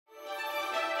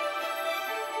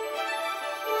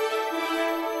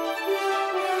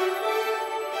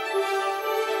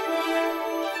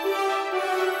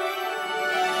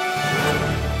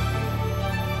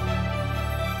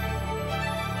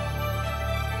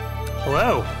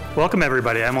Hello, welcome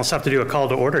everybody. I almost have to do a call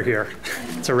to order here.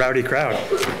 It's a rowdy crowd.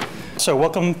 So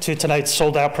welcome to tonight's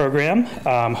sold out program,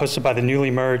 hosted by the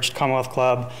newly merged Commonwealth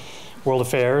Club World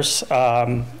Affairs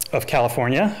of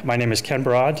California. My name is Ken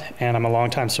Broad, and I'm a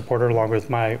longtime supporter along with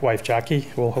my wife Jackie,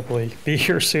 who will hopefully be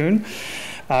here soon.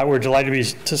 We're delighted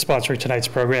to sponsoring tonight's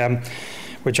program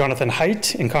with Jonathan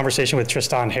Haidt in conversation with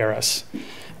Tristan Harris.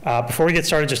 Before we get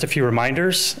started, just a few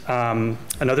reminders.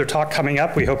 Another talk coming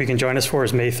up we hope you can join us for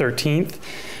is May 13th.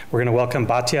 We're going to welcome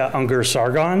Batya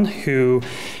Ungar-Sargon, who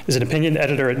is an opinion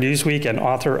editor at Newsweek and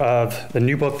author of the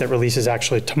new book that releases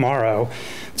actually tomorrow.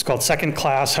 It's called Second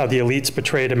Class: How the Elites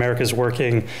Betrayed America's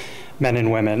Working Men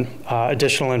and Women.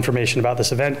 Additional information about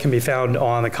this event can be found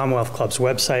on the Commonwealth Club's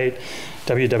website,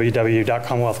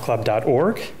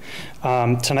 www.commonwealthclub.org.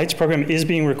 Tonight's program is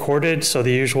being recorded, so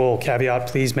the usual caveat,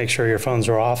 please make sure your phones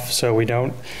are off so we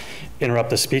don't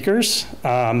interrupt the speakers.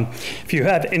 If you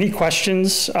have any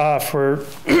questions for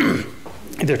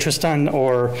either Tristan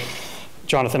or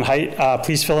Jonathan Haidt,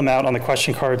 please fill them out on the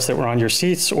question cards that were on your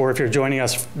seats, or if you're joining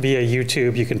us via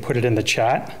YouTube, you can put it in the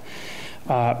chat.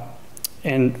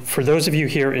 And for those of you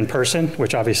here in person,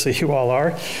 which obviously you all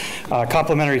are,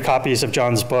 complimentary copies of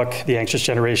John's book, The Anxious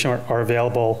Generation, are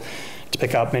available to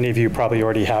pick up. Many of you probably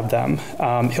already have them.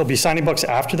 He'll be signing books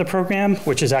after the program,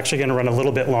 which is actually going to run a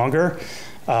little bit longer.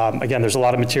 Again, there's a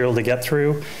lot of material to get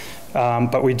through,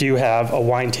 but we do have a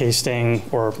wine tasting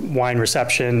or wine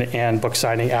reception and book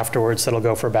signing afterwards that'll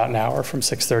go for about an hour from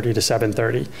 6:30 to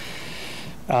 7:30.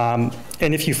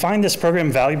 And if you find this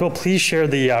program valuable, please share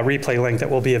the replay link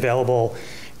that will be available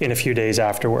in a few days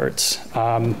afterwards.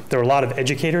 There are a lot of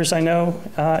educators I know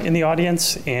in the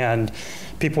audience and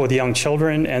people with young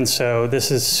children, and so this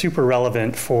is super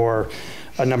relevant for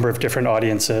a number of different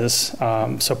audiences,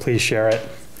 so please share it.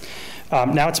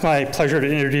 Now it's my pleasure to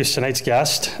introduce tonight's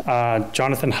guest.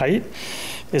 Jonathan Haidt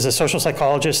is a social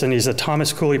psychologist, and he's a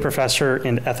Thomas Cooley Professor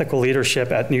in Ethical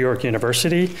Leadership at New York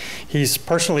University. He's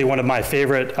personally one of my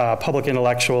favorite public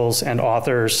intellectuals and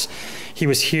authors. He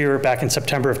was here back in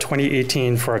September of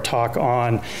 2018 for a talk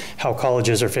on how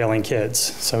colleges are failing kids.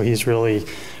 So he's really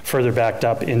further backed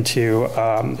up into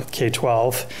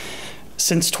K-12.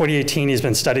 Since 2018, he's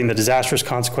been studying the disastrous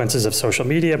consequences of social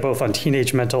media, both on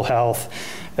teenage mental health,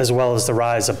 as well as the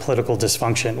rise of political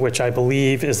dysfunction, which I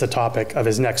believe is the topic of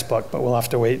his next book, but we'll have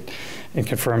to wait and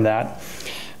confirm that.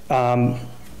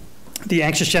 The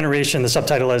Anxious Generation, the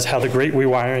subtitle is How the Great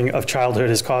Rewiring of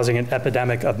Childhood is Causing an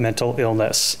Epidemic of Mental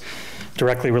Illness,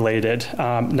 directly related.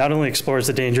 Not only explores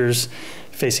the dangers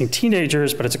facing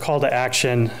teenagers, but it's a call to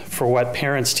action for what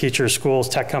parents, teachers, schools,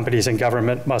 tech companies, and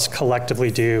government must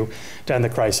collectively do to end the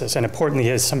crisis. And importantly, he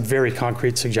has some very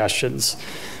concrete suggestions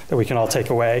that we can all take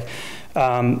away.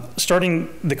 Starting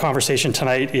the conversation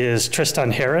tonight is Tristan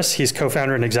Harris. He's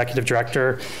co-founder and executive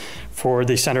director for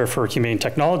the Center for Humane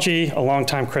Technology, a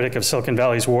longtime critic of Silicon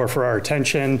Valley's war for our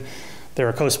attention. They're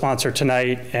a co-sponsor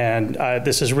tonight, and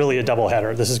this is really a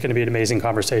doubleheader. This is going to be an amazing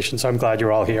conversation, so I'm glad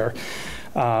you're all here.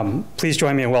 Please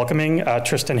join me in welcoming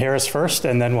Tristan Harris first,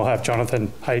 and then we'll have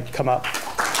Jonathan Haidt come up.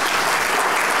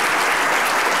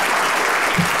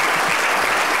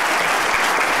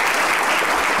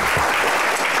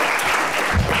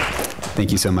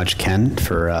 Thank you so much, Ken,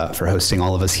 for hosting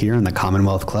all of us here in the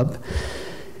Commonwealth Club.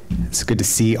 It's good to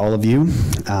see all of you.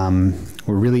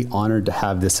 We're really honored to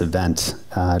have this event.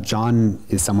 John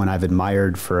is someone I've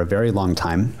admired for a very long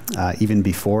time, even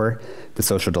before The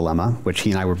Social Dilemma, which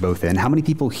he and I were both in. How many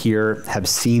people here have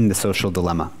seen The Social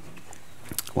Dilemma?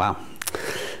 Wow.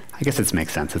 I guess this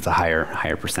makes sense. It's a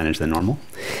higher percentage than normal.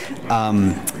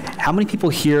 How many people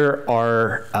here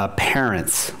are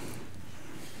parents?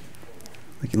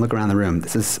 We can look around the room.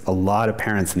 This is a lot of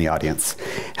parents in the audience.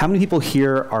 How many people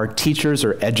here are teachers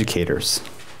or educators?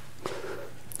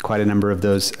 Quite a number of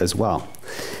those as well.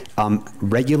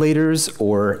 Regulators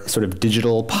or sort of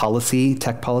digital policy,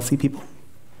 tech policy people?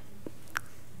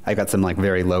 I got some like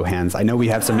very low hands. I know we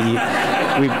have some,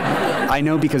 I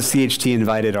know because CHT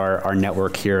invited our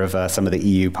network here of some of the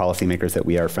EU policymakers that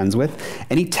we are friends with.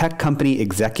 Any tech company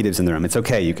executives in the room? It's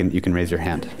okay, you can raise your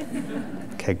hand.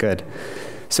 Okay, good.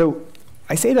 So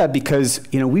I say that because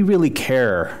we really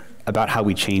care about how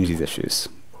we change these issues.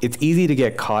 It's easy to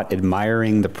get caught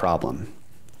admiring the problem.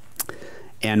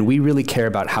 And we really care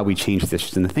about how we change these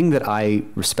issues. And the thing that I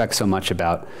respect so much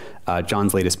about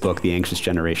John's latest book, The Anxious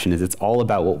Generation, is it's all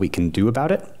about what we can do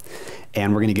about it.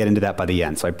 And we're going to get into that by the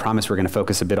end. So I promise we're going to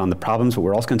focus a bit on the problems, but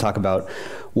we're also going to talk about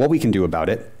what we can do about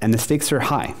it. And the stakes are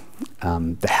high.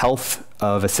 The health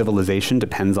of a civilization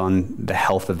depends on the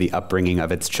health of the upbringing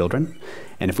of its children.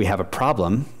 And if we have a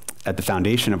problem at the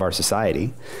foundation of our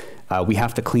society, we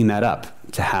have to clean that up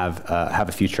to have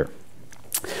a future.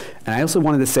 And I also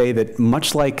wanted to say that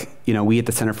much like, we at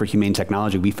the Center for Humane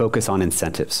Technology, we focus on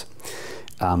incentives.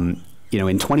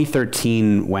 In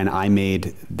 2013, when I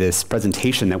made this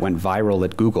presentation that went viral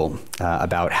at Google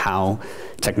about how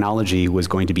technology was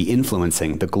going to be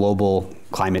influencing the global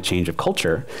climate change of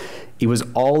culture, it was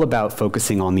all about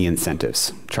focusing on the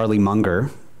incentives. Charlie Munger,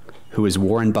 who is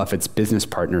Warren Buffett's business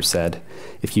partner, said,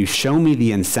 "If you show me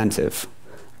the incentive,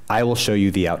 I will show you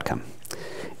the outcome."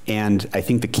 And I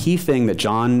think the key thing that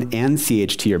John and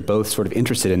CHT are both sort of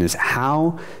interested in is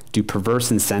how do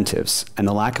perverse incentives and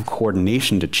the lack of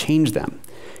coordination to change them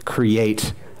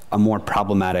create a more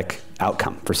problematic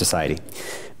outcome for society?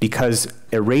 Because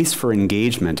a race for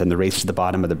engagement and the race to the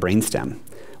bottom of the brainstem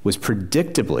was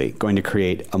predictably going to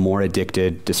create a more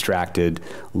addicted, distracted,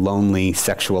 lonely,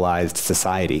 sexualized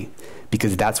society,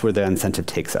 because that's where the incentive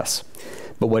takes us.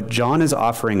 But what John is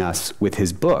offering us with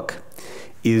his book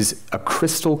is a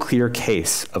crystal clear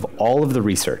case of all of the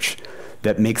research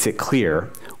that makes it clear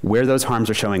where those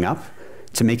harms are showing up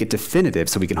to make it definitive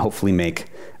so we can hopefully make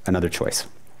another choice.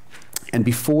 And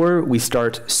before we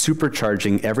start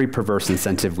supercharging every perverse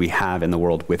incentive we have in the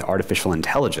world with artificial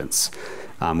intelligence,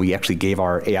 we actually gave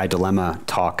our AI Dilemma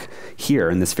talk here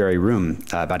in this very room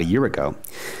about a year ago.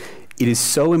 It is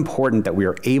so important that we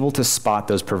are able to spot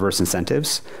those perverse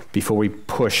incentives before we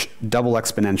push double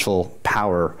exponential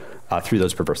power through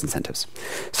those perverse incentives.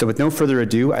 So with no further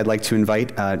ado, I'd like to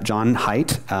invite Jonathan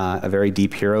Haidt, a very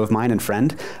deep hero of mine and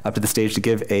friend, up to the stage to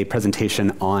give a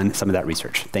presentation on some of that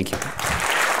research. Thank you.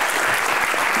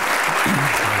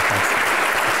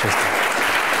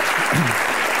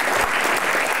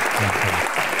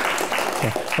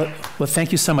 Well,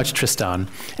 thank you so much, Tristan.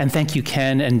 And thank you,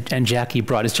 Ken and Jackie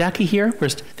Broad. Is Jackie here?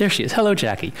 There she is. Hello,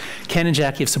 Jackie. Ken and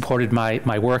Jackie have supported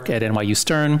my work at NYU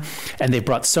Stern, and they've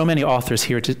brought so many authors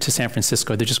here to San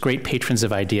Francisco. They're just great patrons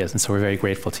of ideas, and so we're very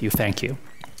grateful to you. Thank you.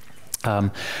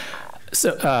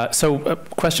 So a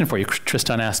question for you.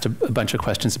 Tristan asked a bunch of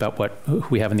questions about who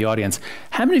we have in the audience.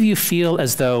 How many of you feel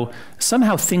as though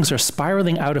somehow things are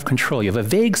spiraling out of control? You have a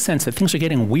vague sense that things are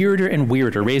getting weirder and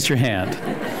weirder. Raise your hand.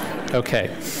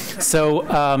 Okay,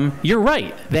 so you're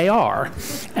right, they are.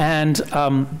 And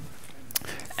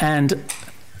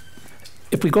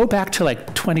if we go back to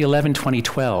like 2011,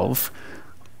 2012,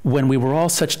 when we were all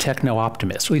such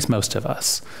techno-optimists, at least most of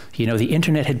us, the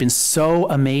internet had been so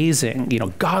amazing,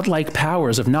 godlike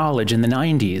powers of knowledge in the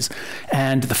 90s,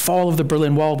 and the fall of the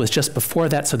Berlin Wall was just before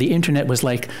that, so the internet was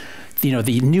like,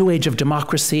 the new age of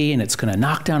democracy, and it's going to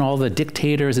knock down all the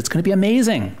dictators. It's going to be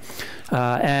amazing.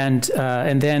 And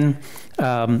then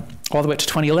all the way up to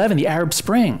 2011, the Arab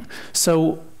Spring.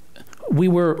 So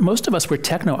most of us were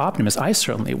techno-optimists. I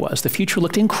certainly was. The future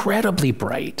looked incredibly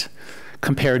bright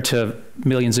compared to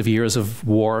millions of years of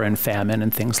war and famine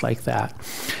and things like that.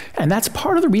 And that's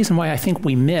part of the reason why I think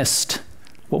we missed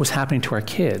what was happening to our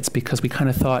kids, because we kind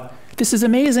of thought, this is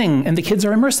amazing, and the kids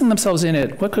are immersing themselves in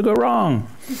it. What could go wrong?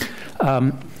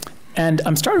 And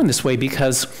I'm starting this way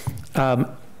because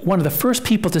one of the first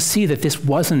people to see that this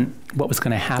wasn't what was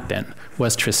going to happen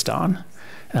was Tristan.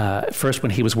 First,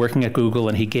 when he was working at Google,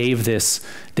 and he gave this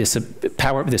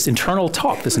internal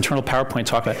PowerPoint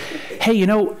talk about, hey,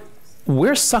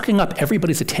 we're sucking up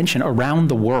everybody's attention around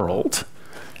the world.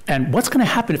 And what's going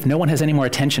to happen if no one has any more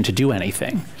attention to do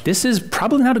anything? This is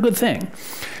probably not a good thing.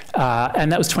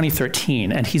 And that was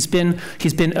 2013. And he's been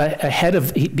ahead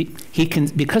of,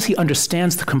 because he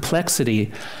understands the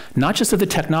complexity, not just of the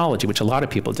technology, which a lot of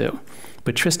people do,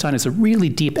 but Tristan is a really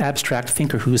deep abstract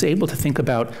thinker who's able to think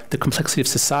about the complexity of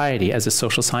society as a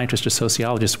social scientist or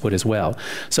sociologist would as well.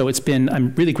 So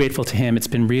I'm really grateful to him. It's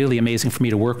been really amazing for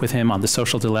me to work with him on the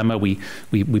social dilemma. We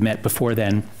met before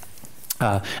then. So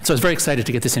I was very excited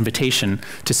to get this invitation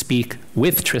to speak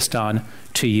with Tristan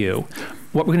to you.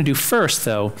 What we're going to do first,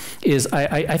 though, is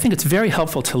I think it's very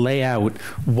helpful to lay out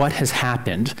what has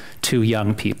happened to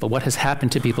young people, what has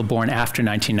happened to people born after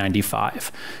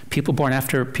 1995. People born,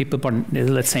 let's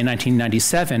say,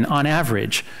 1997, on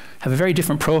average, have a very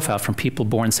different profile from people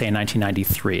born, say, in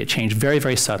 1993. It changed very,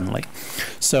 very suddenly.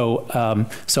 So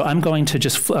I'm going to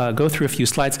just go through a few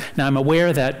slides. Now, I'm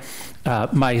aware that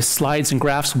my slides and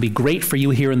graphs will be great for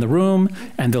you here in the room,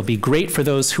 and they'll be great for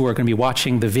those who are going to be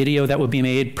watching the video that will be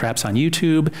made, perhaps on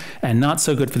YouTube, and not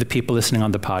so good for the people listening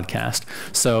on the podcast.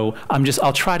 So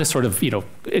I'll try to sort of,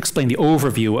 explain the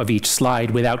overview of each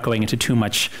slide without going into too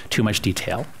much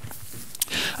detail.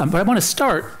 But I want to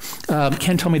start.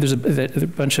 Ken told me there's a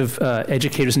bunch of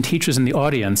educators and teachers in the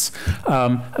audience. I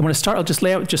want to start. I'll just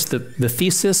lay out just the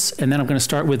thesis, and then I'm going to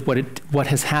start with what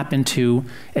has happened to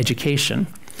education.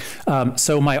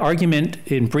 So my argument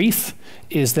in brief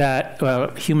is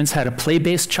that humans had a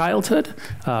play-based childhood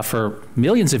for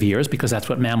millions of years, because that's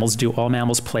what mammals do. All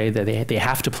mammals play. They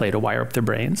have to play to wire up their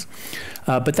brains.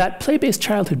 But that play-based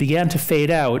childhood began to fade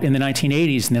out in the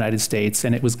 1980s in the United States,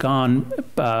 and it was gone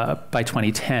by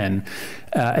 2010.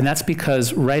 And that's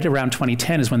because right around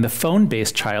 2010 is when the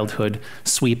phone-based childhood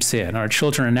sweeps in. Our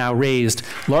children are now raised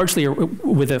largely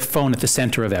with a phone at the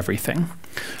center of everything.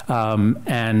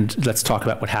 And let's talk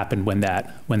about what happened when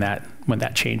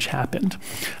that change happened.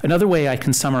 Another way I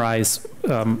can summarize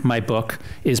my book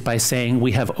is by saying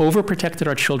we have overprotected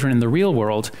our children in the real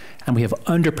world, and we have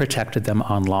underprotected them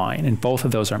online, and both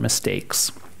of those are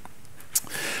mistakes.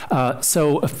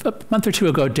 So a month or two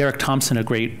ago, Derek Thompson, a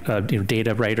great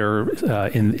data writer,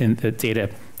 data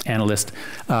analyst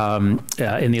in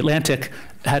The Atlantic,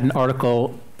 had an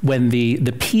article when the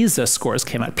PISA scores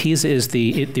came out. PISA is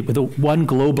the one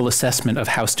global assessment of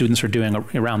how students are doing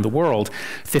around the world.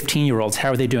 15-year-olds, how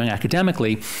are they doing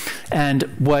academically? And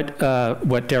what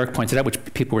Derek pointed out, which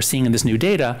people were seeing in this new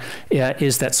data,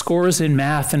 is that scores in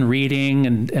math and reading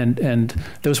and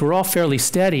those were all fairly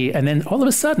steady. And then all of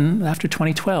a sudden, after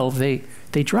 2012, they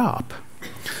drop.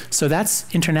 So that's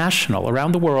international.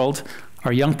 Around the world,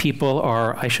 our young people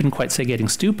are, I shouldn't quite say getting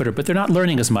stupider, but they're not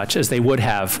learning as much as they would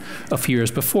have a few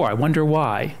years before. I wonder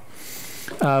why.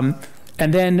 And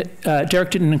then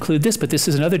Derek didn't include this, but this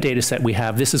is another data set we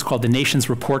have. This is called the Nation's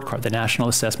Report Card, the National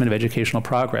Assessment of Educational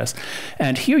Progress.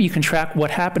 And here you can track what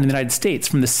happened in the United States.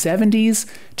 From the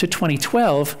 70s to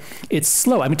 2012, it's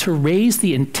slow. I mean, to raise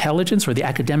the intelligence or the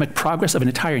academic progress of an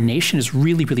entire nation is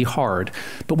really, really hard.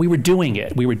 But we were doing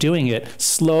it. We were doing it,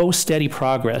 slow, steady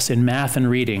progress in math and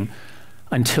reading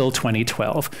until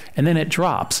 2012, and then it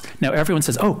drops. Now everyone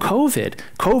says, oh,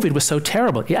 COVID was so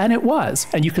terrible. Yeah, and it was.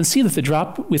 And you can see that the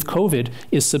drop with COVID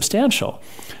is substantial.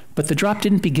 But the drop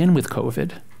didn't begin with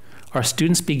COVID. Our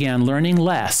students began learning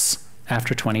less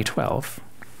after 2012.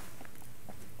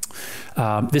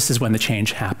 This is when the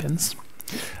change happens.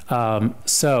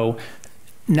 So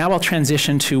now I'll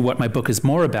transition to what my book is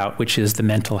more about, which is the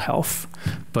mental health.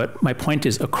 But my point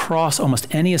is, across almost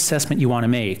any assessment you want to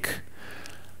make,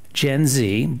 Gen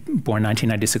Z, born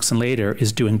 1996 and later,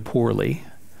 is doing poorly.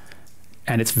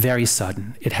 And it's very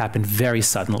sudden. It happened very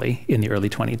suddenly in the early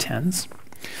 2010s.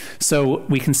 So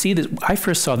we can see that. I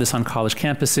first saw this on college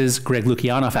campuses. Greg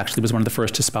Lukianoff actually was one of the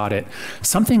first to spot it.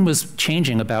 Something was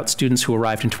changing about students who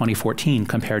arrived in 2014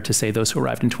 compared to, say, those who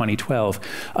arrived in 2012.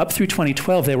 Up through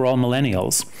 2012, they were all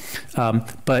millennials.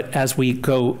 But as we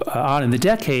go on in the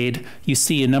decade, you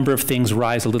see a number of things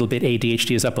rise a little bit.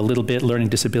 ADHD is up a little bit, learning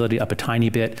disability up a tiny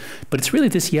bit. But it's really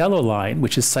this yellow line,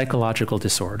 which is psychological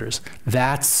disorders.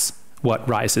 That's what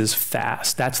rises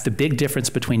fast. That's the big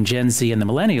difference between Gen Z and the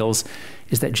millennials,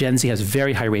 is that Gen Z has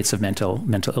very high rates of mental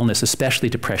illness, especially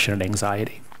depression and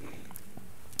anxiety.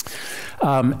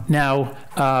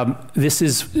 This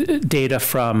is data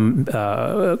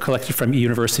collected from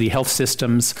university health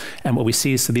systems, and what we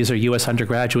see is, so these are US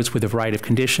undergraduates with a variety of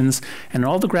conditions, and in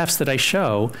all the graphs that I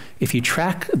show, if you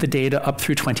track the data up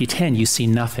through 2010, you see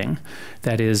nothing.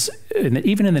 That is,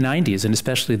 even in the 90s, and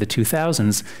especially the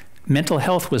 2000s, mental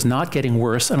health was not getting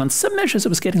worse, and on some measures it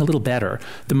was getting a little better.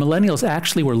 The millennials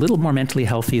actually were a little more mentally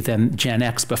healthy than Gen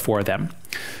X before them.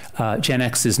 Gen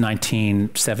X is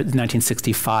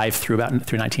 1965 through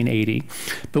 1980.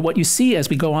 But what you see as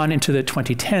we go on into the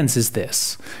 2010s is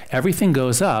this. Everything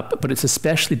goes up, but it's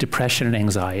especially depression and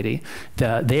anxiety.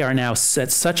 They are now at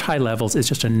such high levels. It's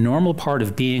just a normal part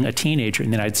of being a teenager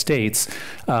in the United States.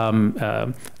 These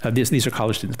are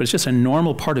college students, but it's just a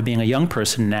normal part of being a young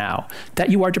person now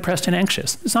that you are depressed and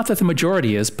anxious. It's not that the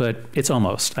majority is, but it's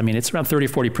almost. I mean, it's around 30 or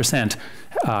 40%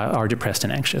 are depressed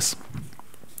and anxious.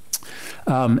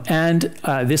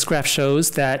 This graph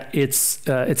shows that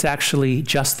it's actually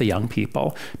just the young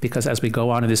people, because as we go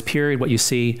on in this period, what you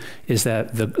see is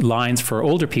that the lines for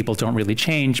older people don't really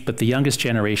change, but the youngest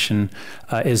generation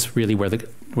is really where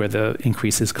the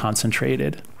increase is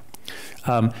concentrated.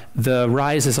 The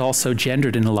rise is also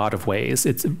gendered in a lot of ways.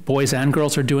 Boys and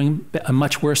girls are doing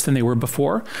much worse than they were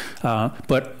before,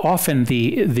 but often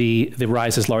the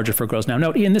rise is larger for girls. Now,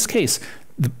 note, in this case,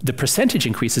 the percentage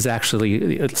increase is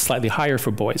actually slightly higher for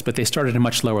boys, but they start at a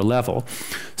much lower level.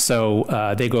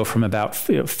 So they go from about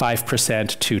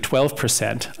 5% to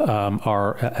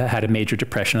 12% had a major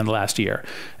depression in the last year.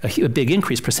 A big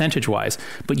increase percentage-wise,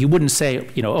 but you wouldn't say,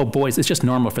 oh, boys, it's just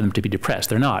normal for them to be depressed.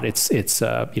 They're not. It's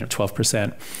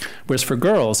 12%. Whereas for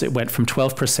girls, it went from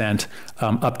 12%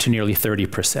 up to nearly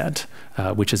 30%,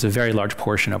 which is a very large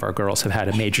portion of our girls have had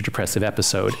a major depressive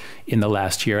episode in the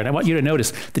last year. And I want you to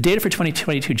notice the data for 2020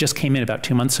 2022 just came in about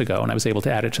 2 months ago, and I was able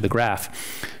to add it to the graph.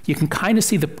 You can kind of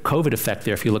see the COVID effect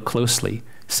there if you look closely.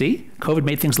 See? COVID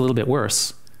made things a little bit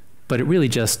worse, but it really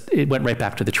it went right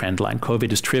back to the trend line.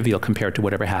 COVID is trivial compared to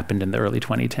whatever happened in the early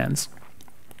 2010s.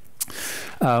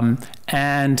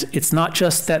 And it's not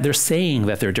just that they're saying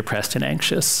that they're depressed and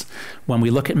anxious. When we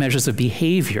look at measures of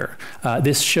behavior,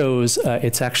 this shows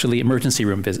it's actually emergency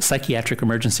room visits, psychiatric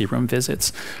emergency room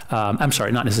visits. I'm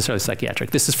sorry, not necessarily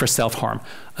psychiatric. This is for self-harm.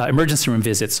 Emergency room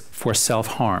visits for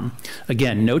self-harm.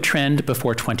 Again, no trend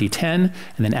before 2010,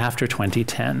 and then after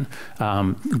 2010,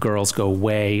 girls go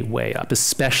way, way up,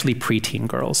 especially preteen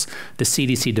girls. The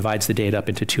CDC divides the data up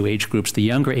into 2 age groups. The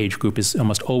younger age group is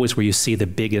almost always where you see the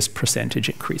biggest percentage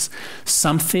increase.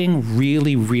 Something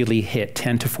really, really hit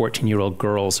 10 to 14-year-old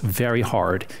girls very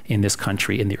hard in this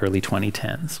country in the early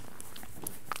 2010s.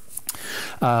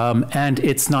 And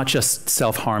it's not just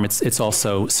self-harm, it's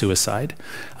also suicide,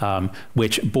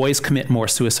 which boys commit more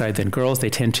suicide than girls. They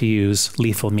tend to use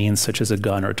lethal means such as a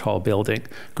gun or a tall building.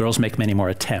 Girls make many more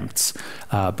attempts.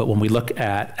 But when we look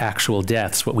at actual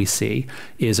deaths, what we see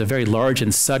is a very large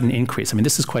and sudden increase. I mean,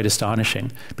 this is quite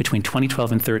astonishing. Between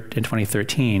 2012 and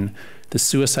 2013, the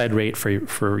suicide rate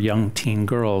for young teen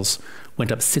girls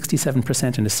went up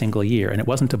 67% in a single year. And it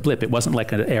wasn't a blip. It wasn't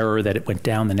like an error that it went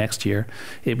down the next year.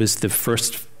 It was the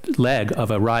first leg of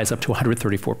a rise up to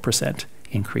 134%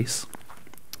 increase.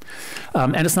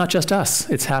 And it's not just us.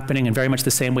 It's happening in very much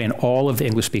the same way in all of the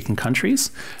English-speaking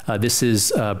countries. This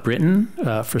is Britain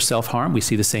for self-harm. We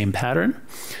see the same pattern.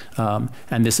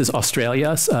 And this is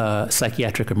Australia's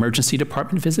psychiatric emergency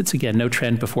department visits. Again, no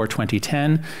trend before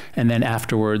 2010, and then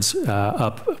afterwards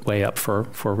way up for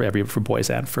boys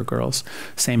and for girls.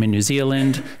 Same in New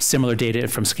Zealand. Similar data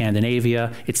from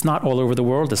Scandinavia. It's not all over the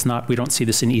world. We don't see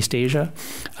this in East Asia,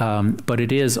 but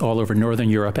it is all over Northern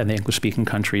Europe and the English-speaking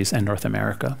countries and North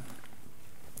America.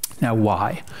 Now,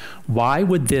 why? Why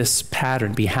would this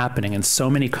pattern be happening in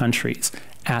so many countries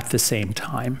at the same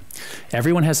time?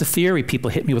 Everyone has a theory.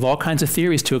 People hit me with all kinds of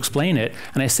theories to explain it.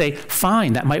 And I say,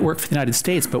 fine, that might work for the United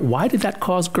States, but why did that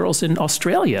cause girls in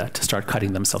Australia to start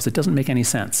cutting themselves? It doesn't make any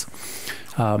sense.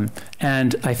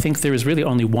 And I think there is really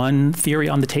only one theory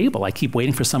on the table. I keep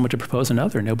waiting for someone to propose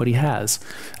another. Nobody has,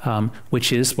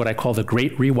 which is what I call the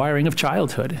great rewiring of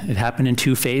childhood. It happened in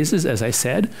 2 phases, as I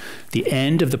said, the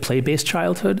end of the play-based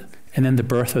childhood and then the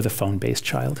birth of the phone-based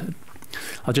childhood.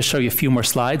 I'll just show you a few more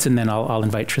slides, and then I'll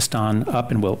invite Tristan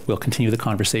up, and we'll continue the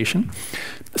conversation.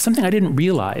 Something I didn't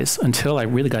realize until I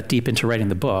really got deep into writing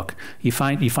the book. You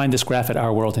find this graph at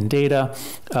Our World in Data.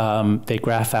 They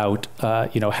graph out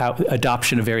how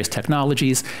adoption of various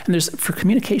technologies, and for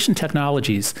communication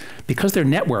technologies, because they're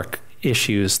network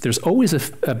issues, there's always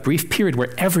a brief period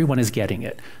where everyone is getting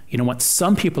it. Once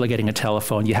some people are getting a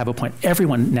telephone, you have a point,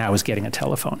 everyone now is getting a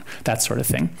telephone, that sort of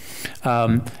thing.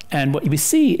 And what we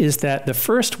see is that the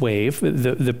first wave,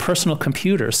 the personal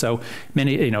computer, so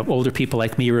many older people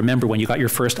like me remember when you got your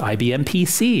first IBM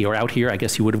PC, or out here, I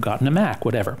guess you would have gotten a Mac,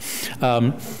 whatever.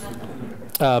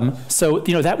 So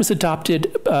that was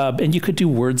adopted, and you could do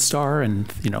WordStar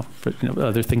and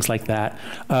other things like that.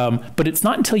 But it's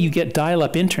not until you get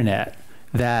dial-up internet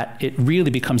that it really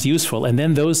becomes useful, and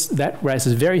then that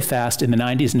rises very fast in the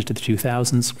 90s and into the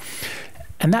 2000s.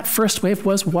 And that first wave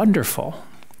was wonderful.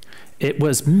 It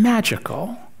was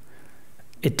magical.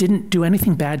 It didn't do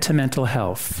anything bad to mental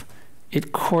health.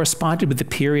 It corresponded with the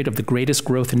period of the greatest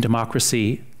growth in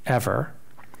democracy ever.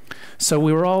 So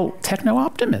we were all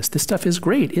techno-optimists. This stuff is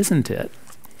great, isn't it?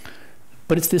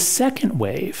 But it's this second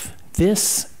wave.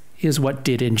 This is what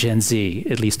did in Gen Z,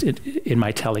 at least in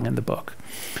my telling in the book.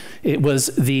 It was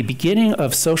the beginning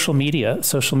of social media,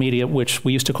 which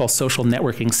we used to call social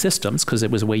networking systems, because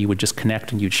it was a way you would just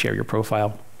connect and you'd share your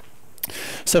profile.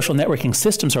 Social networking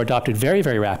systems are adopted very,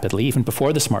 very rapidly, even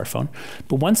before the smartphone.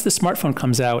 But once the smartphone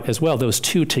comes out as well, those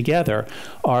two together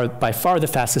are by far the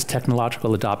fastest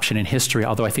technological adoption in history,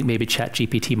 although I think maybe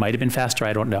ChatGPT might have been faster.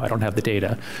 I don't know. I don't have the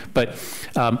data. But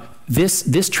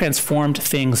this transformed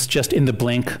things just in the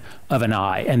blink of an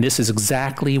eye. And this is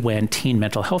exactly when teen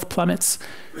mental health plummets,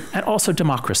 and also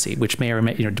democracy, which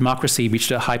democracy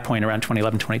reached a high point around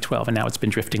 2011, 2012, and now it's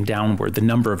been drifting downward, the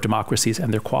number of democracies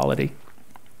and their quality.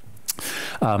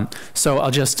 So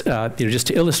I'll just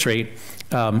to illustrate,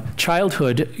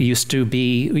 childhood used to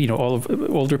be, all of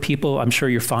older people, I'm sure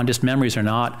your fondest memories are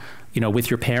not, with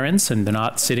your parents, and they're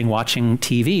not sitting watching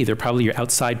TV. You're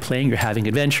outside playing, you're having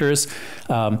adventures.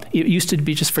 It used to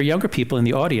be just for younger people in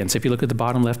the audience. If you look at the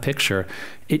bottom left picture,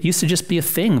 it used to just be a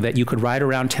thing that you could ride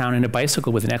around town in a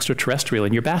bicycle with an extraterrestrial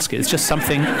in your basket. It's just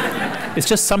something, it's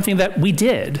just something that we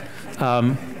did.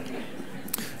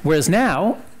 Whereas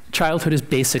now, childhood is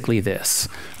basically this.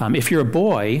 If you're a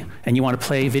boy and you want to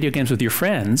play video games with your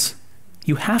friends,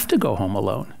 you have to go home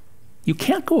alone. You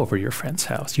can't go over to your friend's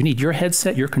house. You need your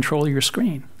headset, your controller, your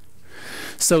screen.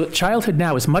 So childhood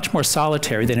now is much more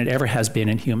solitary than it ever has been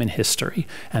in human history,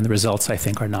 and the results, I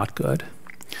think, are not good.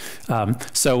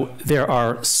 So there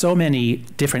are so many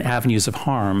different avenues of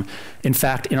harm. In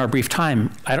fact, in our brief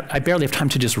time, I barely have time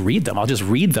to just read them. I'll just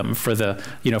read them for the,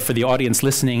 for the audience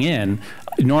listening in.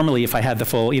 Normally, if I had the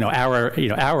full, hour,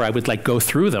 I would go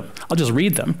through them. I'll just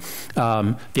read them.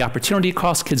 The opportunity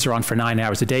cost, kids are on for 9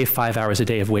 hours a day, 5 hours a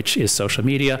day of which is social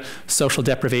media, social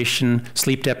deprivation,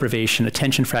 sleep deprivation,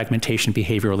 attention fragmentation,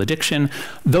 behavioral addiction.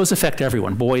 Those affect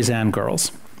everyone, boys and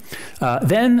girls.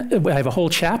 Then I have a whole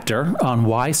chapter on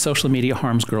why social media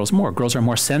harms girls more. Girls are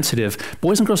more sensitive.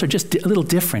 Boys and girls are just a little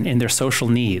different in their social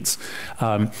needs.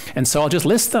 And so I'll just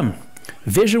list them.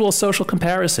 Visual social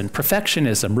comparison,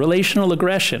 perfectionism, relational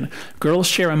aggression. Girls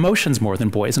share emotions more than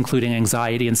boys, including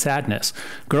anxiety and sadness.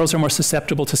 Girls are more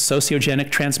susceptible to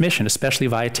sociogenic transmission, especially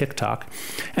via TikTok.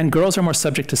 And girls are more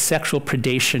subject to sexual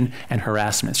predation and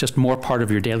harassment. It's just more part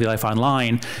of your daily life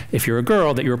online, if you're a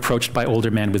girl, that you're approached by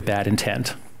older men with bad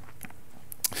intent.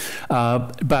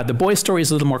 But the boy story is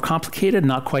a little more complicated,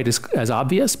 not quite as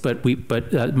obvious, but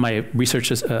my research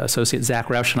associate Zach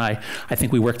Rausch and I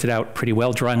think we worked it out pretty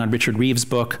well, drawing on Richard Reeves'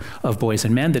 book of Boys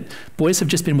and Men, that boys have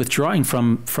just been withdrawing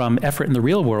from effort in the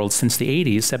real world since the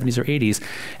 80s, 70s or 80s,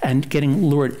 and getting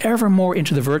lured ever more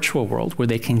into the virtual world, where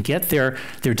they can get their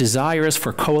desires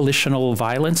for coalitional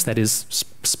violence, that is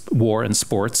war and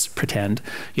sports, pretend.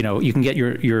 You can get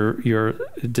your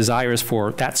desires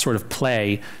for that sort of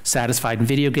play satisfied in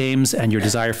video games, and your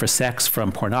desire for sex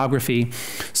from pornography.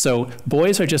 So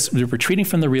boys are just retreating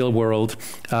from the real world.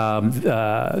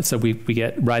 So we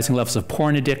get rising levels of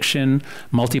porn addiction.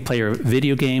 Multiplayer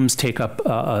video games take up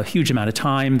a huge amount of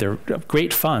time. They're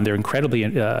great fun. They're incredibly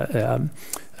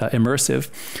immersive.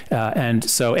 And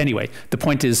so anyway, the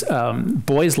point is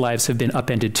boys' lives have been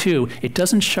upended too. It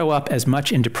doesn't show up as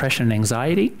much in depression and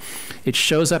anxiety. It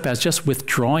shows up as just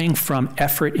withdrawing from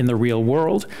effort in the real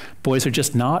world. Boys are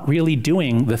just not really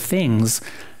doing the things,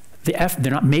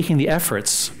 they're not making the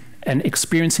efforts and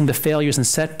experiencing the failures and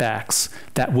setbacks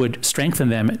that would strengthen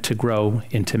them to grow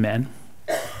into men.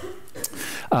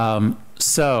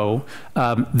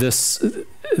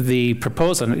 The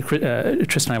proposal,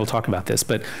 Tristan and I will talk about this,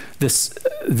 but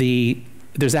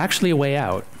there's actually a way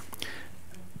out,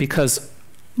 because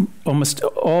almost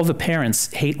all the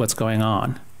parents hate what's going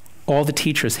on. All the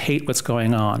teachers hate what's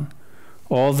going on.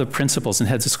 All the principals and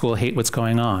heads of school hate what's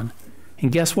going on.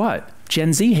 And guess what?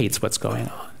 Gen Z hates what's going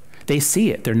on. They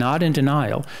see it. They're not in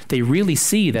denial. They really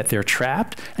see that they're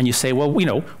trapped. And you say, well,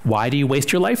 why do you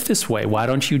waste your life this way? Why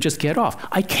don't you just get off?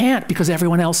 I can't, because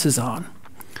everyone else is on.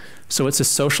 So it's a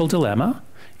social dilemma.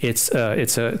 It's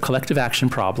a collective action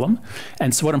problem.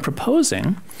 And so what I'm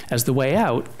proposing as the way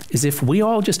out is, if we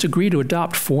all just agree to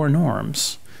adopt 4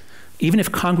 norms, even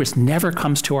if Congress never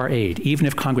comes to our aid, even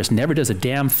if Congress never does a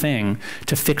damn thing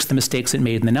to fix the mistakes it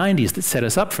made in the 90s that set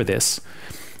us up for this,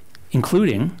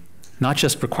 including not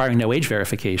just requiring no age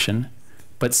verification,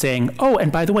 but saying, oh,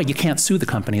 and by the way, you can't sue the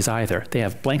companies either. They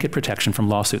have blanket protection from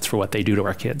lawsuits for what they do to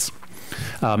our kids.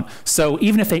 So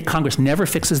even if Congress never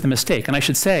fixes the mistake, and I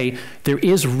should say there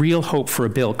is real hope for a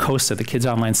bill, COSA, the Kids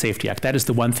Online Safety Act. That is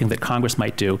the one thing that Congress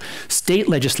might do. State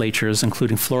legislatures,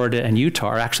 including Florida and Utah,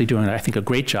 are actually doing, I think, a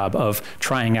great job of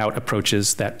trying out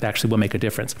approaches that actually will make a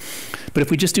difference. But if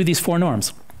we just do these 4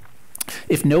 norms,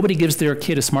 if nobody gives their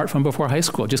kid a smartphone before high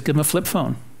school, just give them a flip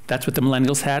phone. That's what the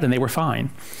millennials had, and they were fine.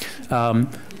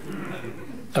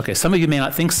 Okay, some of you may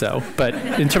not think so, but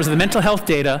in terms of the mental health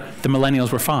data, the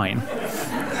millennials were fine.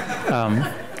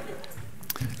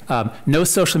 No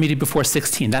social media before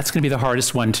 16. That's going to be the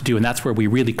hardest one to do, and that's where we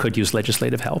really could use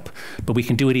legislative help. But we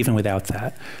can do it even without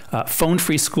that.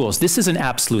 Phone-free schools. This is an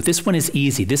absolute. This one is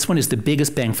easy. This one is the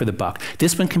biggest bang for the buck.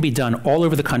 This one can be done all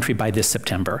over the country by this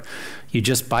September. You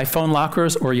just buy phone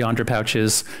lockers or yonder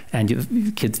pouches, and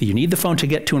you need the phone to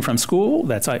get to and from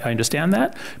school. I understand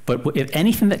that. But if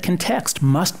anything that can text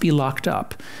must be locked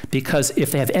up, because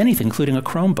if they have anything, including a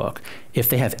Chromebook, if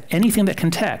they have anything that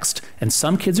can text, and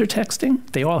some kids are texting,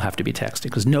 they all have to be texting,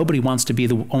 because nobody wants to be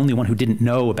the only one who didn't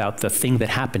know about the thing that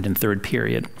happened in 3rd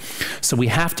period. So we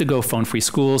have to go phone-free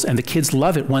schools, and the kids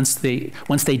love it once they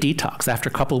detox. After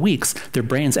a couple of weeks, their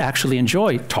brains actually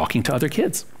enjoy talking to other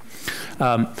kids.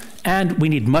 And we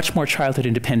need much more childhood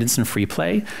independence and free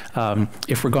play.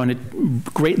 If we're going to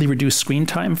greatly reduce screen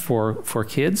time for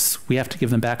kids, we have to give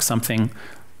them back something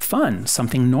fun,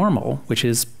 something normal, which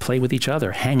is play with each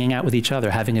other, hanging out with each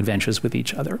other, having adventures with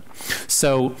each other.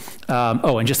 So,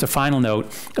 and just a final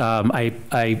note,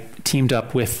 I teamed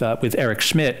up with Eric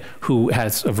Schmidt, who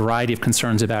has a variety of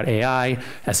concerns about AI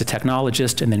as a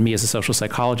technologist, and then me as a social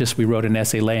psychologist. We wrote an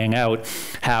essay laying out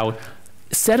how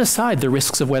set aside the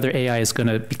risks of whether AI is going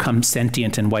to become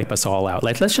sentient and wipe us all out.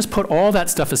 Like, let's just put all that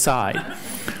stuff aside.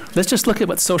 Let's just look at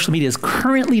what social media is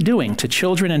currently doing to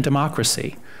children and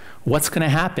democracy. What's going to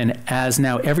happen as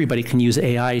now everybody can use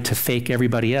AI to fake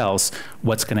everybody else?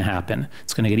 What's going to happen?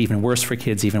 It's going to get even worse for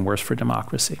kids, even worse for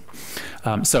democracy.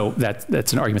 So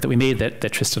that's an argument that we made that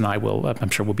Tristan and I will,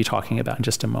 I'm sure we'll be talking about in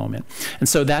just a moment. And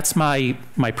so that's my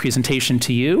presentation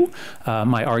to you.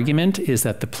 My argument is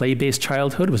that the play-based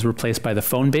childhood was replaced by the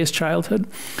phone-based childhood,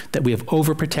 that we have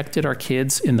overprotected our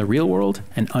kids in the real world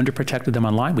and underprotected them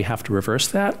online. We have to reverse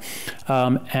that.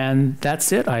 And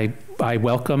that's it. I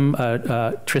welcome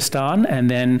Tristan, and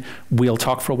then we'll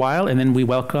talk for a while, and then we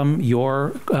welcome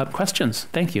your questions.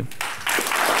 Thank you.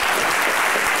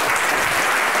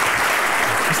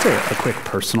 Just a quick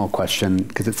personal question,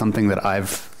 because it's something that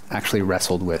I've actually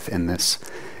wrestled with in this,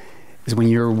 is when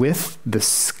you're with the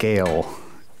scale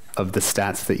of the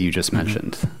stats that you just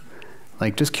mentioned,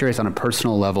 like, just curious on a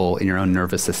personal level in your own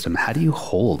nervous system, how do you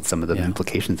hold some of the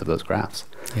implications of those graphs?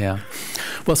 Yeah.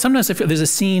 Well, sometimes there's a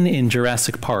scene in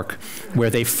Jurassic Park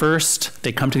where they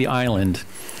come to the island,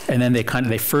 and then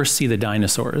they first see the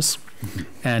dinosaurs.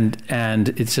 And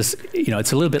it's just,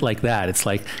 it's a little bit like that. It's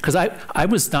like, because I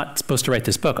was not supposed to write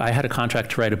this book. I had a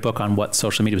contract to write a book on what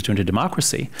social media was doing to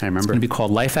democracy. I remember. It's going to be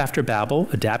called Life After Babel,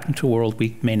 Adapting to a World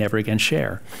We May Never Again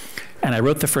Share. And I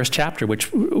wrote the first chapter,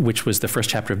 which was the first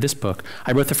chapter of this book.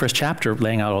 I wrote the first chapter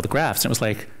laying out all the graphs, and it was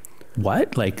like,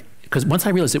 what? Like, because once I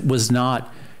realized it was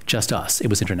not just us, it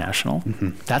was international.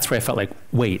 That's where I felt like,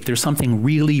 wait, there's something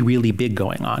really, really big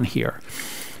going on here.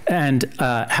 And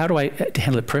how do I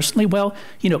handle it personally? Well,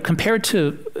 compared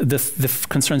to the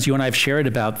concerns you and I have shared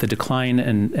about the decline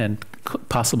and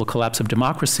possible collapse of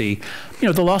democracy,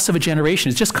 the loss of a generation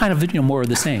is just kind of more of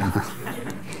the same.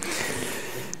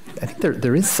 I think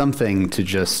there is something to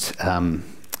just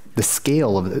the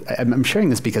scale of. I'm sharing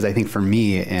this because I think for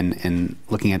me, in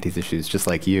looking at these issues, just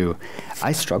like you,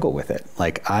 I struggle with it.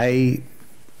 Like I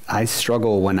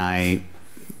struggle when I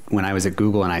was at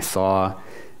Google and I saw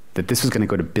that this was going to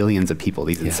go to billions of people,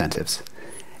 these incentives.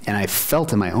 And I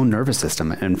felt in my own nervous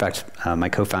system, in fact, my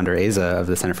co-founder, Asa, of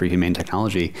the Center for Humane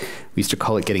Technology, we used to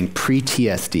call it getting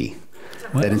pre-TSD.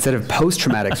 What? That instead of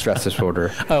post-traumatic stress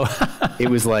disorder, it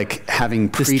was like having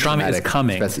pre-traumatic this trauma is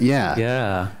coming. Stress. Yeah.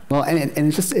 Yeah. Well, and it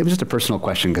was just a personal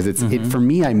question, because for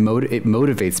me, it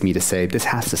motivates me to say, this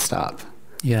has to stop.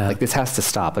 Yeah. Like, this has to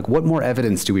stop. Like, what more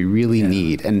evidence do we really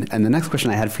need? And the next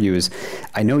question I had for you is,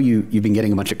 I know you've been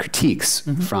getting a bunch of critiques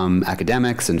from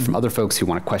academics and from other folks who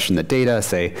want to question the data,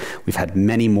 say we've had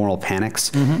many moral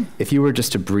panics. If you were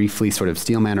just to briefly sort of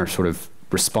steelman or sort of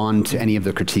respond to any of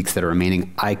the critiques that are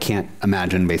remaining, I can't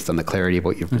imagine based on the clarity of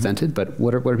what you've presented, but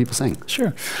what are people saying?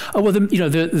 Sure. Oh, well,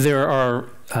 there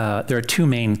are two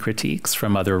main critiques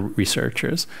from other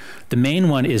researchers. The main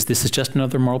one is, this is just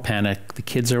another moral panic. The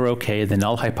kids are okay. The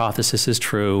null hypothesis is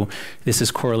true. This is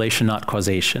correlation, not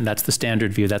causation. That's the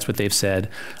standard view. That's what they've said.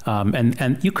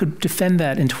 And you could defend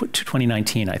that in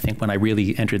 2019, I think, when I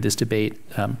really entered this debate.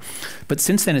 But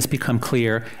since then, it's become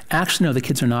clear, actually, no, the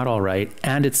kids are not all right.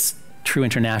 And it's true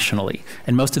internationally,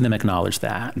 and most of them acknowledge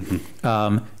that.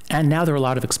 And now there are a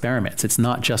lot of experiments. It's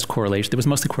not just correlation. There was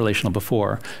mostly correlational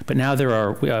before, but now there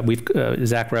are,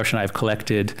 Zach Roush and I have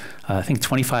collected, I think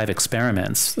 25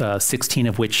 experiments, 16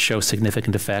 of which show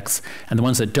significant effects, and the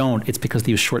ones that don't, it's because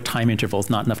they use short time intervals,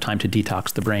 not enough time to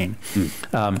detox the brain.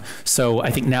 So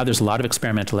I think now there's a lot of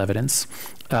experimental evidence.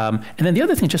 And then the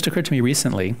other thing just occurred to me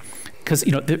recently, because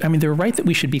they're right that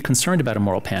we should be concerned about a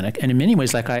moral panic, and in many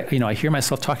ways, like I hear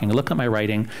myself talking, I look at my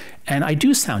writing, and I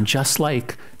do sound just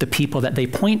like the people that they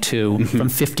point to from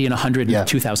 50 and 100 and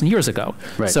 2,000 years ago.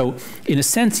 Right. So in a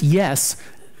sense, yes,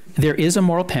 there is a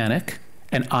moral panic,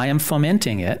 and I am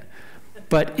fomenting it.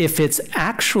 But if it's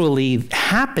actually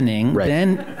happening,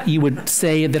 then you would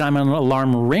say that I'm an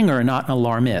alarm ringer, not an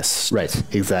alarmist. Right.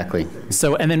 Exactly.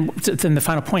 So, and then the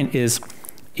final point is,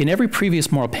 in every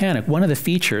previous moral panic, one of the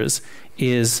features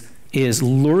is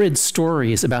lurid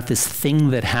stories about this thing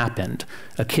that happened.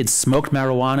 A kid smoked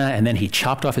marijuana and then he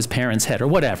chopped off his parents' head, or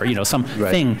whatever, some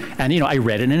thing. And I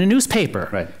read it in a newspaper.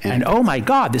 Right. And oh my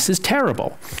God, this is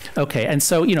terrible. Okay, and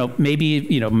so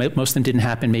maybe most of them didn't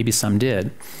happen, maybe some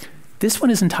did. This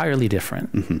one is entirely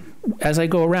different. As I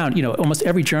go around, almost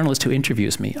every journalist who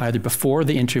interviews me, either before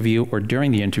the interview or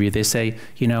during the interview, they say,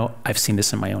 I've seen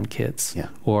this in my own kids,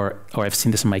 or I've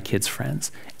seen this in my kids'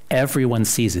 friends. everyone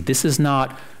sees it. This is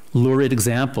not lurid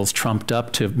examples trumped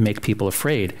up to make people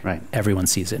afraid. Right. Everyone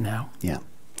sees it now. Yeah.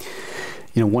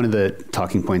 You know, one of the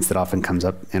talking points that often comes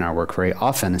up in our work very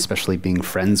often, especially being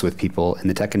friends with people in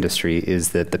the tech industry, is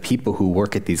that the people who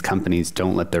work at these companies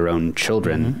don't let their own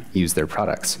children use their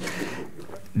products.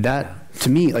 That, to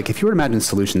me, like if you were to imagine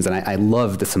solutions, and I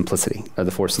love the simplicity of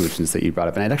the 4 solutions that you brought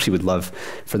up, and I actually would love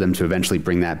for them to eventually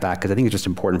bring that back, because I think it's just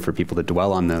important for people to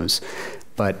dwell on those.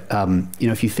 But, you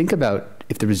know, if you think about,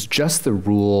 if there was just the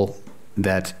rule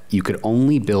that you could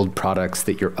only build products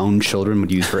that your own children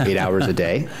would use for 8 hours a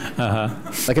day.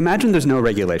 Like imagine there's no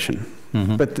regulation,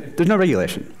 but there's no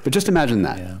regulation, but just imagine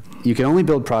that. Yeah. You can only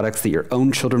build products that your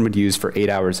own children would use for 8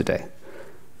 hours a day.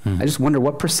 I just wonder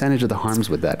what percentage of the harms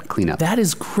would that clean up? That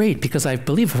is great, because I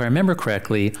believe, if I remember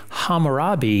correctly,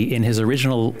 Hammurabi in his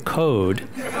original code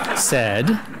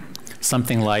said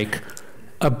something like,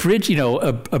 a bridge, you know,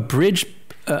 a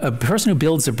person who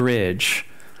builds a bridge,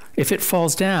 if it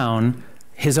falls down,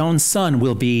 his own son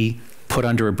will be put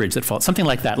under a bridge that falls. Something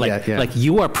like that. Like, like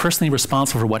you are personally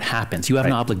responsible for what happens. You have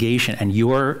an obligation, and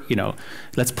you're, you know,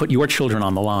 let's put your children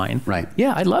on the line. Right.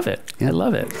 Yeah, I love it. I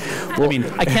love it. Well, I mean,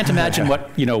 I can't imagine what,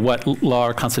 you know, what law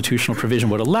or constitutional provision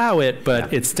would allow it,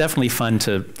 but it's definitely fun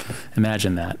to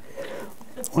imagine that.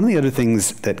 One of the other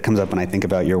things that comes up when I think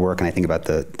about your work and I think about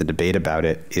the debate about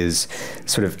it is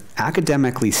sort of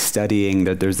academically studying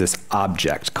that there's this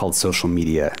object called social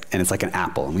media, and it's like an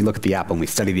apple. And we look at the apple and we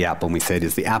study the apple and we say,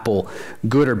 is the apple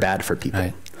good or bad for people?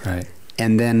 Right, right.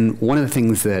 And then one of the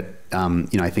things that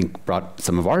you know, I think brought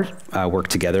some of our work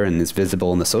together and is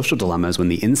visible in the social dilemma is when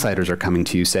the insiders are coming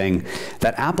to you saying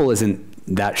that apple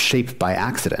isn't that shaped by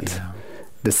accident. Yeah.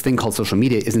 This thing called social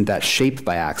media isn't that shaped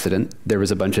by accident. There was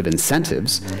a bunch of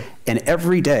incentives. And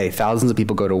every day, thousands of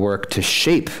people go to work to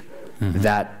shape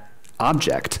that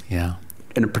object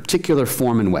in a particular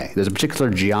form and way. There's a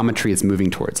particular geometry it's moving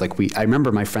towards. Like I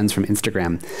remember my friends from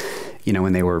Instagram, you know,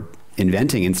 when they were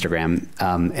inventing Instagram,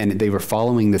 and they were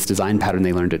following this design pattern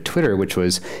they learned at Twitter, which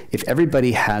was if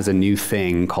everybody has a new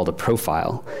thing called a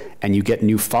profile and you get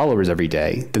new followers every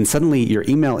day, then suddenly your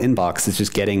email inbox is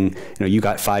just getting, you know, you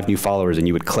got 5 new followers and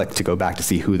you would click to go back to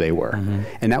see who they were.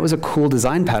 And that was a cool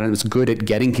design pattern. It was good at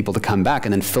getting people to come back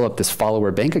and then fill up this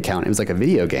follower bank account. It was like a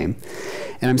video game.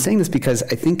 And I'm saying this because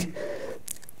I think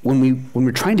when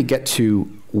we're trying to get to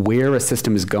where a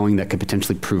system is going that could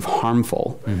potentially prove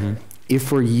harmful, if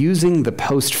we're using the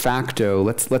post facto,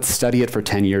 let's study it for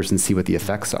 10 years and see what the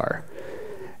effects are.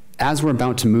 As we're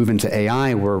about to move into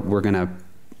AI, we're gonna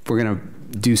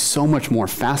do so much more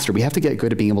faster. We have to get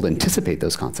good at being able to anticipate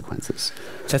those consequences.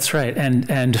 That's right,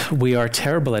 and we are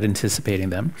terrible at anticipating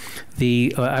them.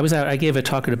 I gave a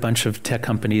talk at a bunch of tech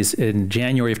companies in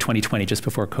January of 2020, just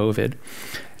before COVID.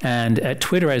 And at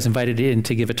Twitter, I was invited in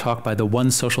to give a talk by the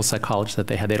one social psychologist that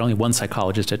they had. They had only one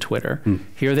psychologist at Twitter.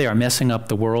 Here they are messing up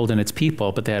the world and its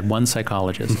people, but they had one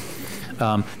psychologist.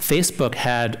 Facebook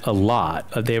had a lot.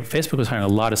 Facebook was hiring a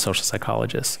lot of social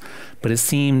psychologists, but it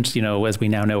seemed, you know, as we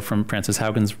now know from Frances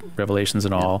Haugen's revelations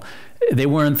and all, they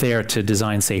weren't there to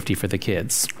design safety for the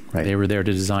kids. Right. They were there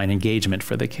to design engagement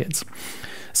for the kids.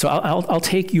 So I'll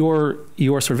take your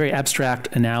sort of very abstract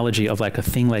analogy of like a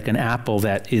thing like an apple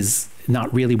that is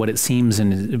not really what it seems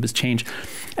and it was changed,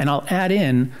 and I'll add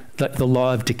in the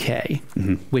law of decay,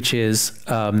 which is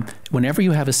whenever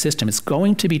you have a system, it's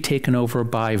going to be taken over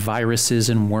by viruses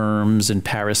and worms and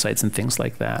parasites and things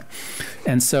like that.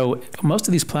 And so most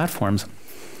of these platforms,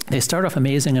 they start off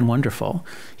amazing and wonderful.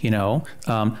 You know,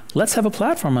 let's have a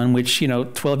platform on which, you know,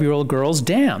 12-year-old girls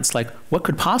dance. Like, what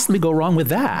could possibly go wrong with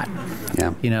that?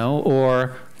 Yeah. You know,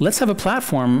 or let's have a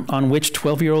platform on which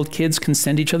 12-year-old kids can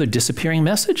send each other disappearing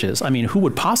messages. I mean, who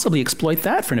would possibly exploit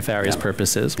that for nefarious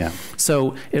purposes? Yeah.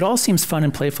 So it all seems fun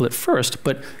and playful at first,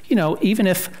 but, you know, even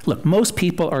if, look, most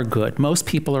people are good, most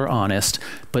people are honest,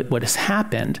 but what has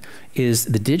happened is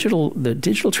the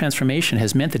digital transformation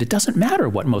has meant that it doesn't matter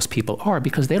what most people are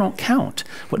because they don't count.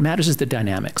 What matters is the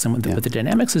dynamics. And what the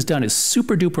dynamics has done is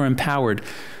super duper empowered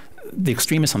the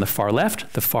extremists on the far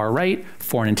left, the far right,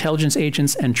 foreign intelligence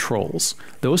agents, and trolls.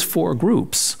 Those 4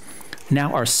 groups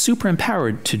now are super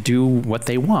empowered to do what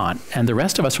they want. And the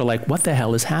rest of us are like, what the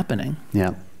hell is happening?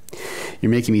 Yeah. You're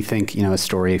making me think, you know, a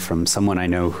story from someone I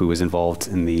know who was involved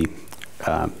in the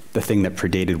the thing that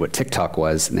predated what TikTok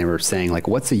was, and they were saying like,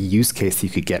 what's a use case you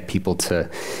could get people to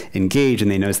engage?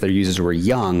 And they noticed their users were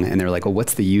young, and they're like, well,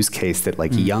 what's the use case that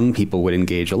like young people would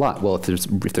engage a lot? Well,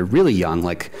 if they're really young,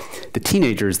 like the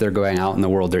teenagers, they're going out in the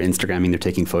world, they're Instagramming, they're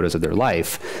taking photos of their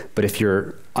life. But if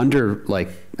you're under like,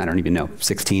 I don't even know,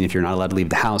 16, if you're not allowed to leave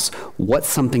the house, what's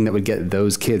something that would get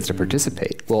those kids to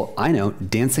participate? Well, I know,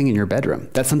 dancing in your bedroom.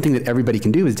 That's something that everybody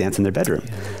can do, is dance in their bedroom.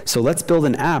 Yeah. So let's build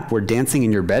an app where dancing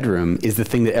in your bedroom is the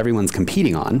thing that everyone's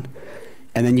competing on.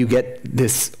 And then you get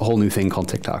this whole new thing called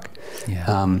TikTok.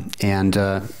 Yeah.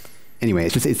 Anyway,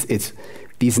 it's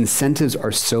these incentives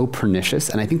are so pernicious.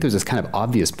 And I think there's this kind of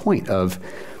obvious point of,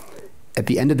 at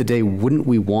the end of the day, wouldn't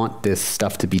we want this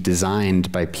stuff to be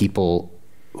designed by people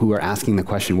who are asking the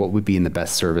question, what would be in the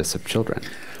best service of children?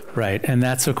 Right. And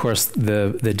that's, of course,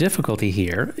 the difficulty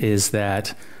here is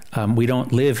that we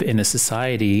don't live in a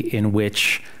society in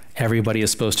which everybody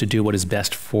is supposed to do what is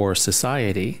best for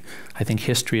society. I think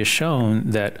history has shown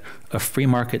that a free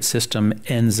market system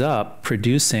ends up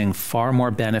producing far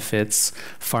more benefits,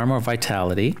 far more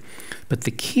vitality. But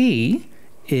the key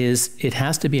is it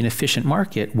has to be an efficient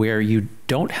market where you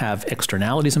don't have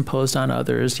externalities imposed on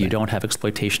others, you don't have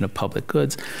exploitation of public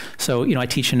goods. So, I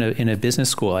teach in a business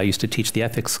school. I used to teach the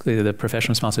ethics, the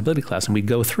professional responsibility class, and we'd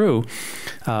go through,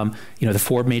 the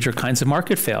 4 major kinds of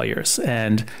market failures,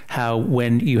 and how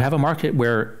when you have a market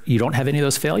where you don't have any of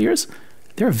those failures,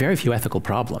 there are very few ethical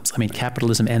problems. I mean,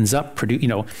 capitalism ends up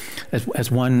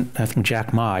as one, I think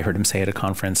Jack Ma, I heard him say at a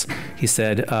conference, he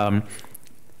said,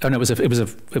 it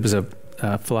was a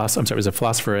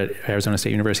philosopher at Arizona State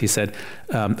University. He said,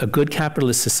 a good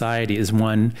capitalist society is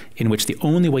one in which the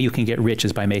only way you can get rich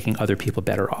is by making other people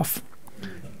better off.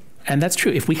 And that's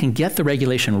true. If we can get the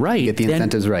regulation right, get the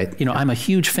incentives right. I'm a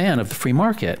huge fan of the free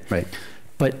market. Right.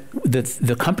 But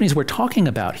the companies we're talking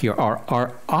about here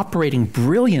are operating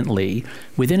brilliantly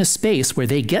within a space where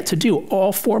they get to do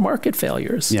all 4 market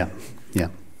failures. Yeah. Yeah.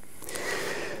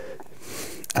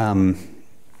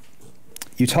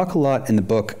 You talk a lot in the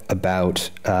book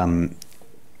about, it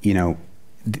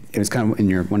was kind of in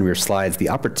one of your slides, the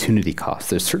opportunity cost.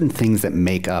 There's certain things that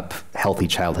make up healthy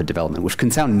childhood development, which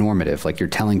can sound normative, like you're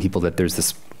telling people that there's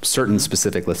this certain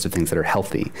specific list of things that are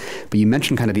healthy. But you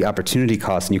mentioned kind of the opportunity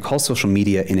cost, and you call social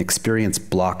media an experience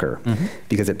blocker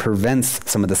because it prevents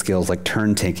some of the skills like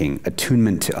turn-taking,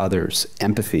 attunement to others,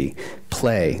 empathy,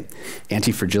 play,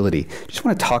 anti-fragility. Just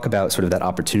want to talk about sort of that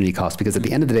opportunity cost, because at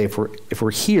the end of the day, if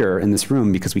we're here in this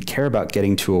room because we care about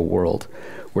getting to a world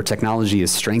where technology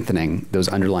is strengthening those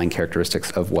underlying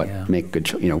characteristics of what make good,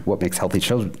 what makes healthy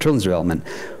children's development,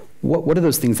 what are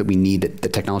those things that we need,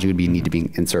 that technology would need to be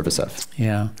in service of?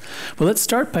 Yeah. Well, let's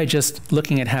start by just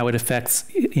looking at how it affects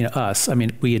us. I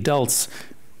mean, we adults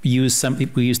use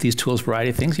these tools for a variety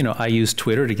of things. I use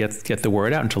Twitter to get the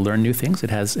word out and to learn new things.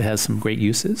 It has some great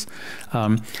uses.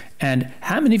 And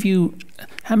how many of you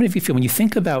feel, when you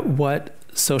think about what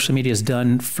social media has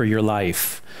done for your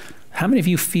life, how many of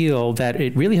you feel that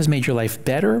it really has made your life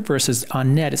better versus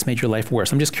on net it's made your life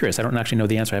worse? I'm just curious. I don't actually know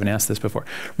the answer. I haven't asked this before.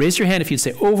 Raise your hand if you'd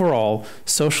say overall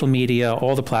social media,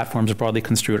 all the platforms broadly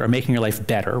construed, are making your life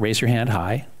better. Raise your hand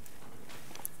high.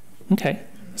 Okay,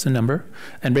 that's a number.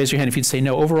 And raise your hand if you'd say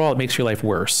no, overall it makes your life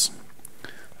worse.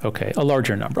 Okay, a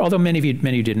larger number, although many of you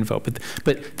didn't vote.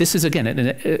 But this is, again,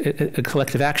 a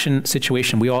collective action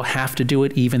situation. We all have to do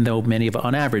it, even though many of,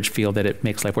 on average, feel that it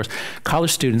makes life worse. College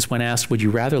students, when asked, would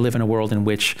you rather live in a world in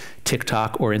which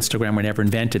TikTok or Instagram were never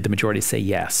invented, the majority say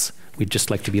yes. We'd just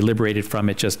like to be liberated from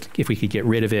it. Just if we could get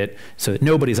rid of it so that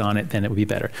nobody's on it, then it would be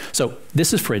better. So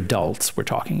this is for adults we're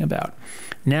talking about.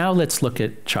 Now let's look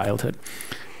at childhood.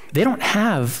 They don't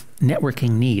have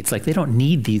networking needs. Like, they don't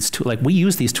need these tools. Like, we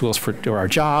use these tools for our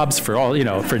jobs, for all,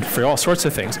 for all sorts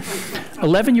of things.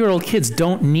 11-year-old kids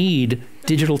don't need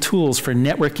digital tools for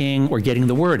networking or getting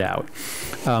the word out.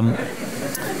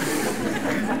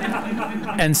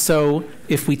 And so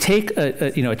if we take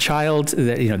a child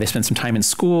that, they spend some time in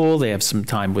school, they have some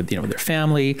time with, their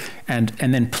family, and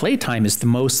then playtime is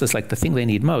that's like the thing they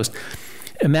need most.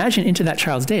 Imagine into that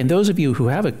child's day, and those of you who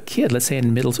have a kid, let's say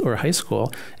in middle or high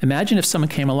school, imagine if someone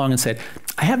came along and said,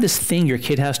 I have this thing your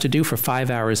kid has to do for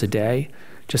 5 hours a day.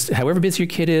 Just however busy your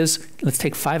kid is, let's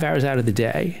take 5 hours out of the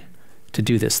day to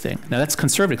do this thing. Now that's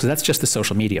conservative because that's just the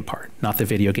social media part, not the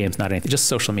video games, not anything, just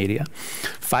social media.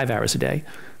 5 hours a day.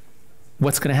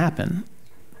 What's going to happen?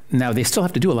 Now they still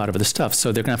have to do a lot of other stuff,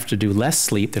 so they're going to have to do less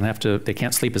sleep. They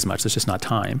can't sleep as much. There's just not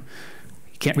time.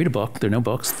 Can't read a book. There are no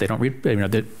books. They don't read.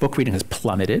 The book reading has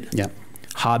plummeted. Yeah.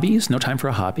 Hobbies, no time for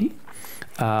a hobby.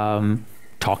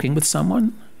 Talking with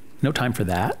someone, no time for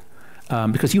that.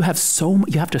 because you have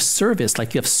to service,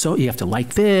 like you have to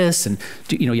like this, and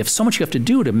you have so much you have to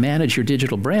do to manage your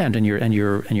digital brand and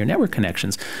your network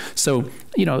connections. So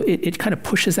it kind of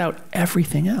pushes out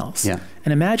everything else. Yeah.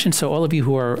 And imagine, so all of you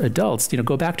who are adults,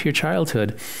 go back to your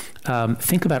childhood,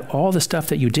 think about all the stuff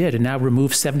that you did, and now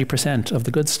remove 70% of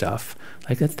the good stuff.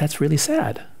 Like that's really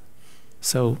sad.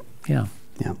 So yeah.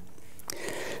 Yeah.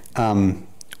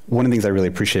 One of the things I really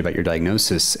appreciate about your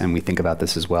diagnosis, and we think about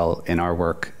this as well in our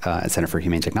work at Center for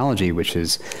Humane Technology, which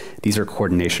is these are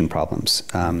coordination problems.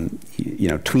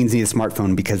 Tweens need a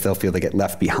smartphone because they'll feel they get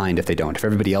left behind if they don't. If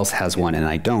everybody else has one and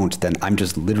I don't, then I'm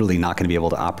just literally not going to be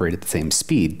able to operate at the same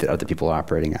speed that other people are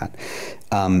operating at.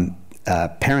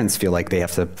 Parents feel like they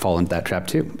have to fall into that trap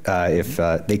too. If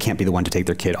they can't be the one to take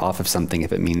their kid off of something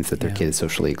if it means that their kid is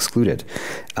socially excluded.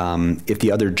 If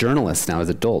the other journalists now as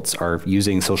adults are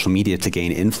using social media to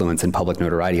gain influence and public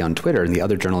notoriety on Twitter, and the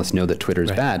other journalists know that Twitter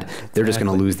is bad, they're just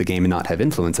going to lose the game and not have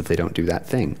influence if they don't do that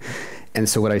thing. And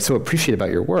so what I so appreciate about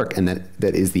your work, and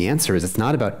that is the answer, is it's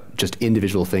not about just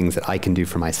individual things that I can do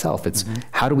for myself. It's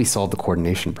how do we solve the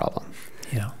coordination problem?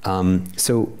 Yeah.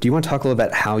 So do you want to talk a little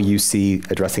about how you see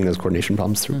addressing those coordination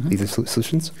problems through these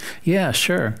solutions? Yeah,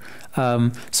 sure.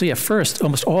 First,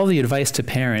 almost all the advice to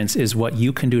parents is what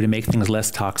you can do to make things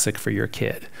less toxic for your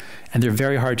kid. And they're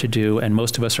very hard to do, and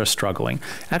most of us are struggling.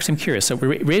 Actually, I'm curious. So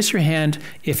raise your hand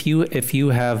if you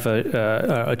have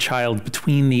a child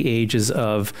between the ages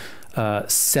of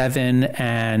 7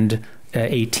 and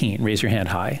 18. Raise your hand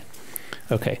high.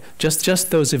 Okay,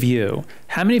 just those of you.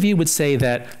 How many of you would say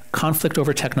that conflict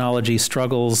over technology,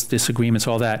 struggles, disagreements,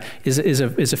 all that is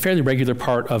a fairly regular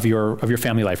part of your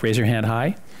family life? Raise your hand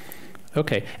high.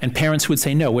 Okay, and parents who would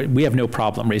say no, we have no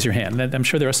problem. Raise your hand. I'm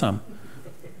sure there are some.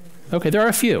 Okay, there are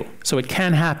a few, so it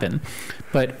can happen,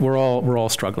 but we're all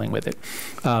struggling with it.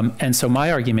 And so my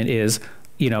argument is,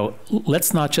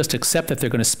 let's not just accept that they're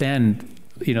going to spend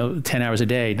 10 hours a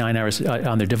day, 9 hours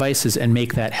on their devices and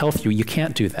make that healthier. You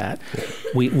can't do that.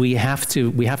 We have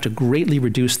to greatly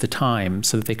reduce the time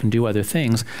so that they can do other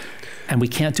things, and we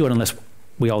can't do it unless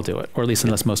we all do it, or at least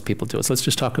unless most people do it. So let's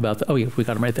just talk about we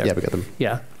got them right there. Yeah, we got them.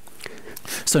 Yeah.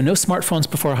 So no smartphones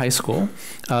before high school.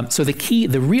 So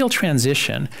the real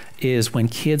transition is when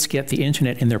kids get the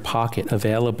internet in their pocket,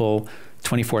 available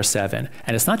 24/7.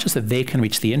 And it's not just that they can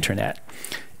reach the internet.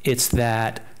 It's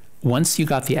that once you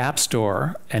got the App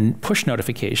Store and push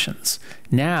notifications,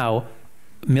 now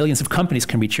millions of companies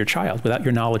can reach your child without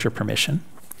your knowledge or permission.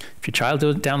 If your child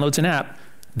downloads an app,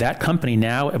 that company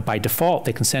now, by default,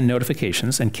 they can send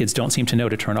notifications, and kids don't seem to know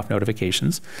to turn off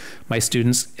notifications. My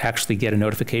students actually get a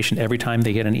notification every time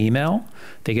they get an email.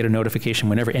 They get a notification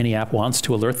whenever any app wants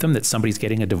to alert them that somebody's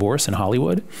getting a divorce in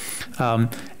Hollywood.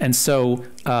 So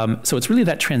it's really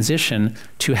that transition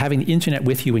to having the internet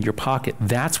with you in your pocket.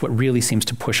 That's what really seems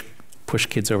to push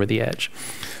kids over the edge.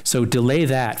 So delay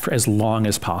that for as long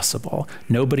as possible.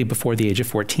 Nobody before the age of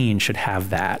 14 should have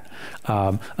that.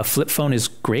 A flip phone is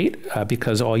great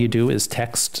because all you do is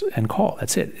text and call.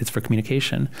 That's it. It's for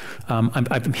communication.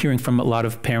 I've been hearing from a lot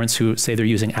of parents who say they're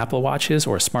using Apple Watches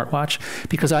or a smartwatch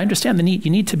because I understand the need.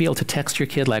 You need to be able to text your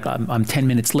kid like, I'm 10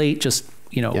 minutes late, just,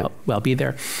 I'll be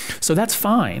there. So that's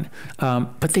fine.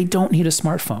 But they don't need a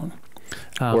smartphone.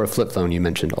 Or a flip phone you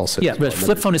mentioned also. Yeah, but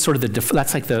flip phone is sort of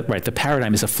that's like the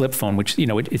paradigm is a flip phone, which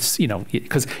it's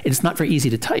because it's not very easy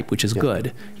to type, which is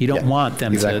good. You don't want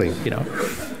them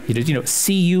to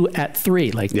see you at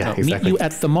 3, like meet you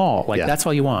at the mall, like that's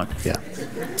all you want. Yeah.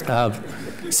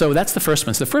 So that's the first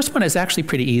one. So the first one is actually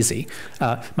pretty easy.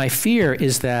 My fear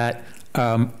is that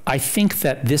I think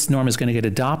that this norm is going to get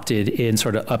adopted in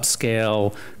sort of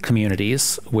upscale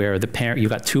communities where you've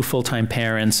got 2 full-time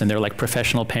parents and they're like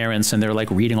professional parents and they're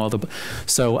like reading all the.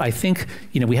 So I think,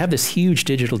 we have this huge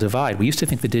digital divide. We used to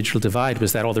think the digital divide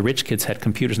was that all the rich kids had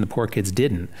computers and the poor kids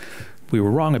didn't. We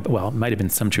were wrong. It might have been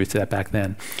some truth to that back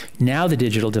then. Now the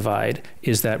digital divide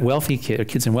is that wealthy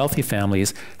kids in wealthy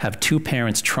families have 2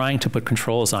 parents trying to put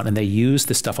controls on, and they use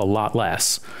this stuff a lot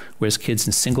less. Whereas kids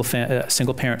in single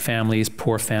parent families,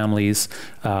 poor families,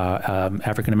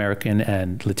 African American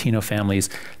and Latino families,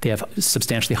 they have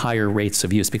substantially higher rates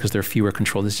of use because there are fewer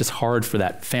controls. It's just hard for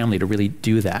that family to really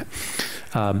do that.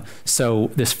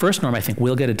 So this first norm, I think,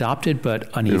 will get adopted, but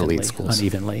unevenly.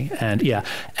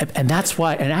 And that's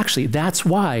why. And actually, that's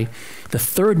why the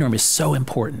third norm is so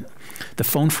important. The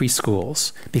phone-free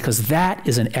schools, because that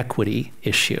is an equity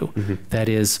issue. Mm-hmm. That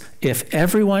is, if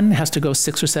everyone has to go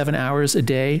 6 or 7 hours a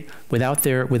day without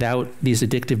these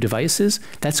addictive devices,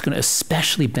 that's going to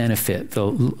especially benefit the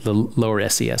lower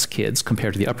SES kids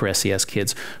compared to the upper SES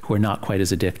kids who are not quite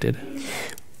as addicted.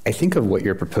 I think of what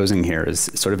you're proposing here as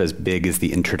sort of as big as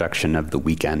the introduction of the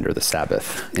weekend or the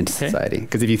Sabbath into society.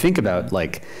 Because if you think about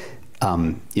like,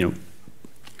 you know,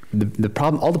 the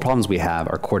problem, all the problems we have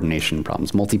are coordination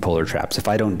problems, multipolar traps. If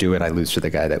I don't do it, I lose to the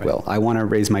guy that will. I want to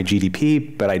raise my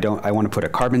GDP, but I want to put a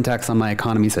carbon tax on my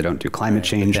economy so I don't do climate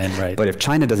change. But if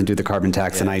China doesn't do the carbon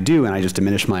tax and I do, and I just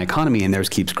diminish my economy and theirs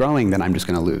keeps growing, then I'm just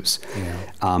going to lose.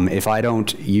 If I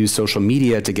don't use social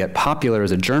media to get popular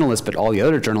as a journalist, but all the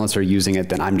other journalists are using it,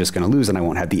 then I'm just going to lose and I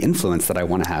won't have the influence that I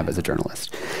want to have as a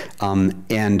journalist.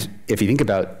 And if you think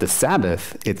about the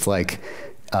Sabbath, it's like,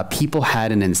 people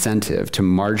had an incentive to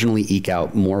marginally eke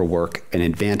out more work and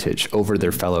advantage over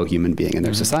their fellow human being in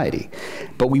their society.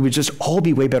 But we would just all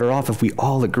be way better off if we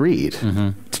all agreed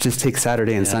to just take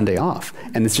Saturday and Sunday off.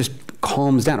 And this just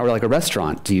calms down. Or like a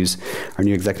restaurant, to use our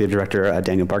new executive director,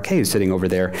 Daniel Barquet, who's sitting over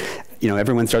there. You know,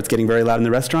 everyone starts getting very loud in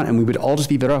the restaurant, and we would all just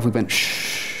be better off if we went,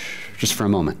 shh, just for a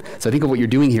moment. So I think of what you're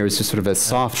doing here is just sort of a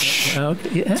soft shh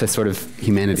to sort of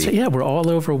humanity. So, we're all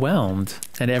overwhelmed,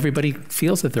 and everybody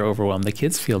feels that they're overwhelmed. The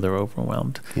kids feel they're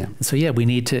overwhelmed. And so we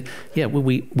need to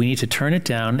we need to turn it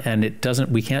down, and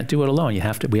we can't do it alone. We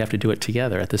have to do it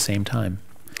together at the same time.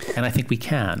 And I think we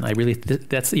can.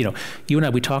 That's you and I,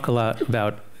 we talk a lot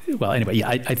about. Well, anyway,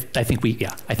 I think we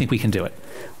can do it.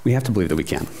 We have to believe that we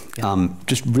can.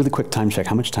 Just really quick time check.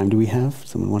 How much time do we have?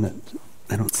 Someone want to?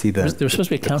 I don't see the. There's supposed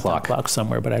to be a countdown clock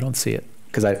somewhere, but I don't see it.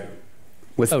 Because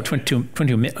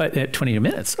 22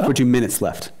 minutes. Oh. 22 minutes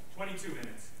left. 22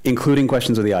 minutes. Including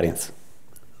questions of the audience.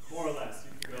 More or less.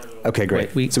 Okay,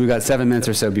 great. So we've got 7 minutes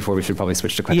or so before we should probably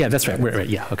switch to questions. Yeah, that's right. We're right.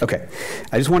 Yeah. Okay.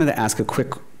 I just wanted to ask a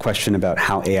quick question about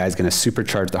how AI is going to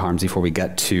supercharge the harms before we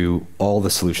get to all the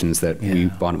solutions that we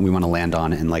want to land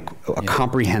on in like a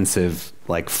comprehensive,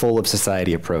 like full of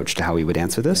society approach to how we would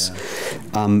answer this.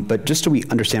 But just so we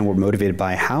understand what we're motivated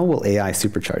by, how will AI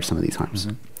supercharge some of these harms?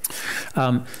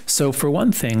 So for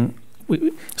one thing,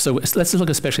 so let's look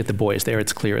especially at the boys. There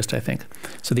it's clearest, I think.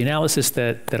 So the analysis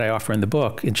that I offer in the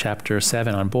book in chapter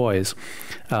 7 on boys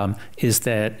is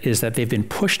that they've been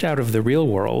pushed out of the real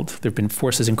world. There have been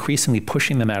forces increasingly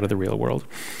pushing them out of the real world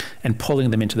and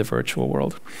pulling them into the virtual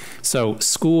world. So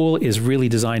school is really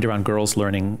designed around girls'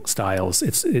 learning styles.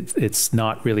 It's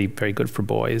not really very good for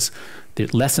boys.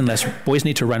 Less and less, boys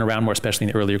need to run around more, especially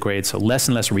in the earlier grades, so less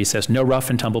and less recess, no rough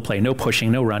and tumble play, no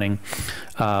pushing, no running.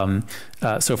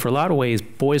 So for a lot of ways,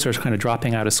 boys are kind of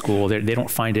dropping out of school. They don't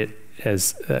find it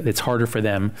as, it's harder for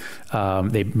them.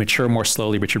 They mature more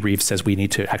slowly. Richard Reeves says we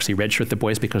need to actually redshirt the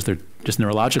boys because they're just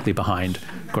neurologically behind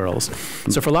girls.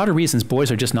 So for a lot of reasons, boys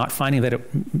are just not finding that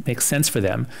it makes sense for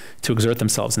them to exert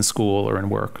themselves in school or in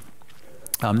work.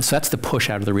 So that's the push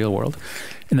out of the real world.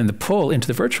 And then the pull into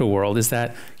the virtual world is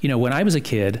that, when I was a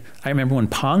kid, I remember when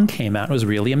Pong came out, it was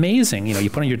really amazing. You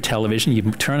put on your television, you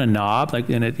turn a knob,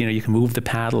 and you can move the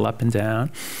paddle up and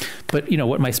down. But,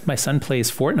 what my son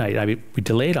plays Fortnite, we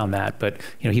delayed on that, but,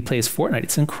 he plays Fortnite.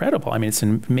 It's incredible. It's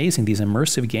amazing, these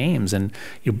immersive games. And,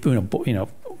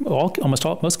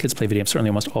 most kids play video games. Certainly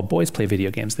almost all boys play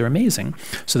video games. They're amazing.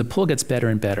 So the pull gets better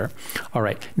and better. All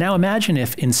right. Now imagine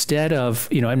if instead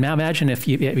of, now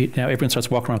everyone starts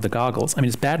walking around with the goggles.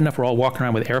 It's bad enough we're all walking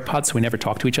around with AirPods so we never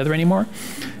talk to each other anymore.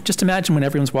 Just imagine when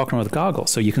everyone's walking around with goggles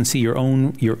so you can see you're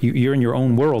in your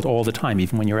own world all the time,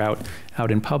 even when you're out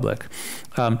in public.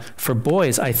 For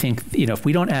boys, I think, if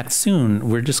we don't act soon,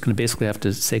 we're just going to basically have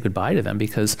to say goodbye to them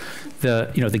because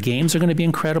the games are going to be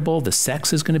incredible. The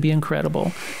sex is going to be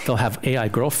incredible. They'll have AI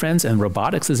girlfriends, and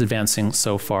robotics is advancing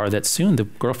so far that soon the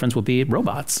girlfriends will be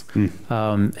robots.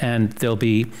 And they'll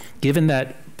be, given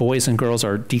that boys and girls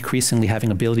are decreasingly having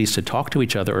abilities to talk to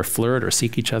each other or flirt or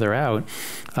seek each other out,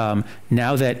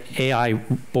 now that AI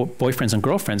boyfriends and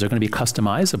girlfriends are going to be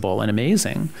customizable and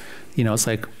amazing, it's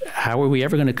like, how are we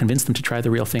ever going to convince them to try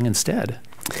the real thing instead?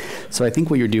 So I think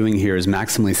what you're doing here is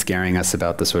maximally scaring us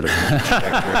about the sort of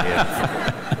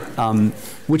trajectory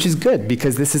which is good,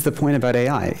 because this is the point about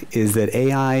AI, is that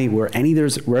AI,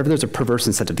 wherever there's a perverse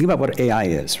incentive, think about what AI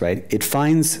is, right? It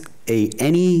finds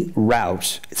any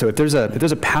route. So if there's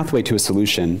a pathway to a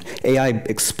solution, AI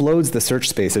explodes the search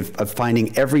space of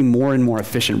finding every more and more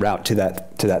efficient route to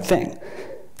that thing.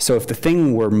 So if the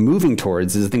thing we're moving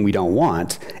towards is the thing we don't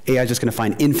want, AI is just going to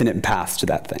find infinite paths to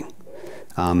that thing.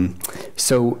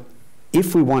 So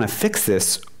if we want to fix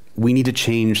this, we need to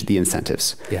change the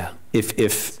incentives. Yeah.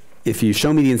 If you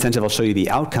show me the incentive, I'll show you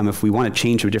the outcome. If we want to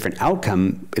change to a different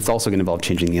outcome, it's also going to involve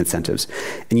changing the incentives.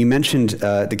 And you mentioned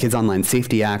the Kids Online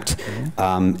Safety Act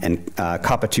and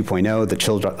COPPA 2.0,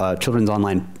 the Children's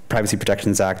Online Privacy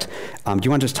Protections Act. Do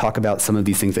you want to just talk about some of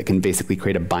these things that can basically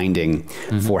create a binding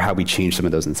for how we change some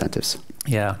of those incentives?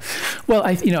 Yeah. Well,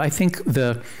 I think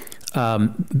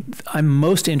I'm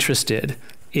most interested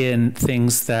in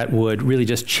things that would really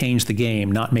just change the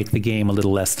game, not make the game a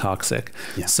little less toxic.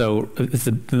 Yeah. So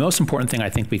the most important thing I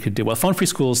think we could do, well, phone-free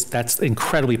schools, that's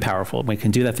incredibly powerful. We can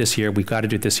do that this year. We've got to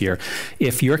do it this year.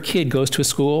 If your kid goes to a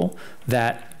school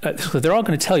that, they're all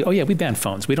going to tell you, oh yeah, we ban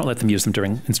phones. We don't let them use them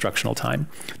during instructional time.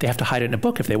 They have to hide it in a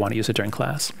book if they want to use it during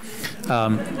class.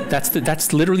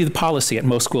 That's literally the policy at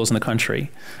most schools in the country.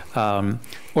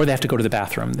 Or they have to go to the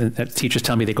bathroom. Teachers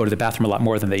tell me they go to the bathroom a lot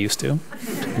more than they used to,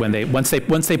 once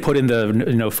they put in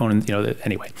the phone.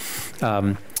 Anyway.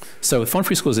 So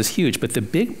phone-free schools is huge, but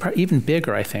even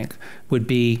bigger, I think, would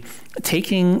be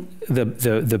taking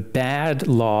the bad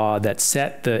law that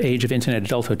set the age of internet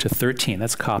adulthood to 13.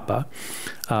 That's COPPA.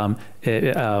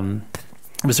 It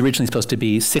was originally supposed to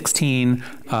be 16.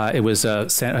 It was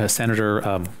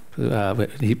Senator.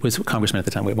 He was a congressman at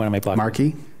the time. Wait, what am I blocking?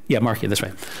 Markey? Yeah, Markey, that's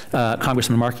right.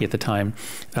 Congressman Markey at the time,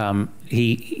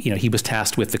 he was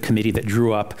tasked with the committee that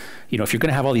drew up, if you're going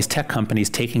to have all these tech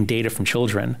companies taking data from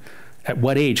children, at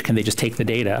what age can they just take the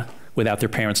data without their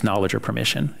parents' knowledge or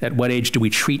permission? At what age do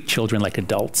we treat children like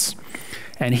adults?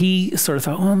 And he sort of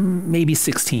thought, well, maybe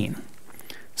 16.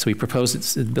 So he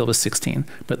proposed the bill was 16,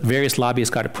 but various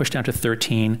lobbyists got it pushed down to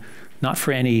 13, not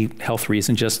for any health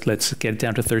reason, just let's get it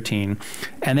down to 13.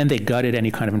 And then they gutted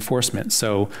any kind of enforcement.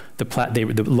 So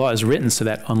the law is written so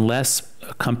that unless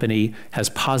a company has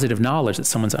positive knowledge that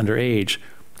someone's underage,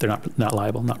 they're not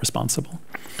liable, not responsible.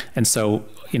 And so,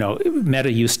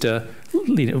 Meta used to,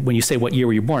 when you say what year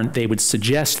were you born, they would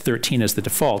suggest 13 as the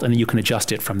default, and then you can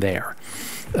adjust it from there.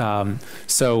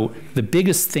 So the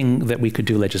biggest thing that we could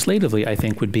do legislatively, I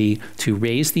think, would be to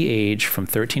raise the age from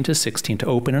 13 to 16 to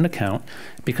open an account,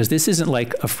 because this isn't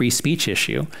like a free speech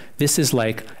issue. This is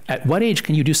like, at what age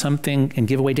can you do something and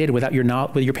give away data without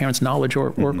with your parents' knowledge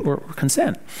or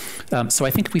consent? So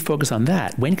I think if we focus on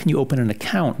that, when can you open an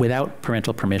account without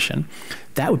parental permission?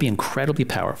 That would be incredibly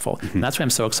powerful. And that's why I'm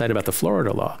so excited about the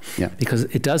Florida law, because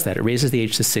it does that. It raises the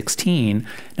age to 16.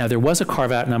 Now, there was a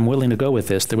carve-out, and I'm willing to go with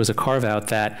this. There was a carve-out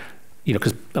that,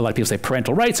 because a lot of people say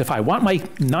parental rights. If I want my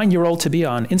 9-year-old to be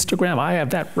on Instagram, I have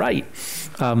that right.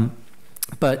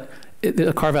 But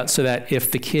a carve-out so that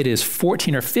if the kid is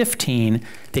 14 or 15,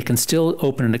 they can still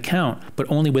open an account, but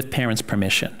only with parents'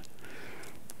 permission.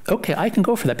 Okay, I can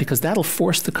go for that, because that'll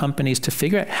force the companies to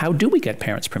figure out, how do we get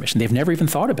parents' permission? They've never even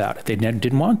thought about it. They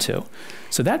didn't want to.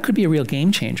 So that could be a real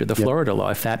game changer, the Florida law,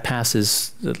 if that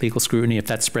passes the legal scrutiny, if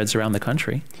that spreads around the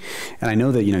country. And I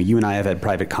know that, you and I have had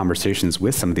private conversations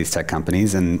with some of these tech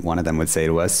companies, and one of them would say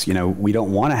to us, we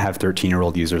don't want to have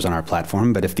 13-year-old users on our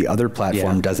platform, but if the other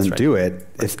platform doesn't do it,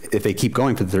 if they keep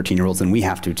going for the 13-year-olds, then we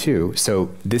have to too.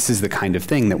 So this is the kind of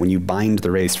thing that when you bind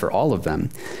the race for all of them,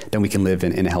 then we can live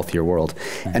in a healthier world.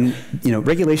 And,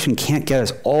 regulation can't get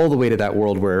us all the way to that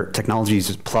world where technology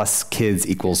plus kids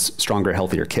equals stronger,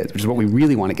 healthier kids, which is what we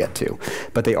really want to get to.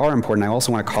 But they are important. I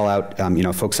also want to call out,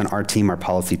 folks on our team, our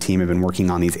policy team, have been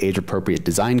working on these age-appropriate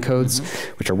design codes,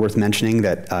 which are worth mentioning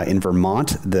that in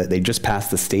Vermont, they just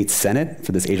passed the state Senate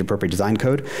for this age-appropriate design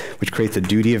code, which creates a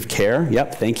duty of care.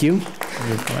 Yep, thank you.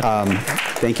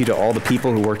 Thank you to all the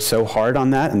people who worked so hard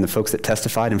on that and the folks that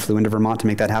testified and flew into Vermont to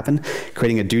make that happen.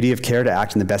 Creating a duty of care to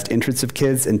act in the best interests of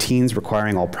kids and teens,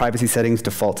 requiring all privacy settings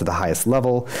default to the highest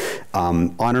level,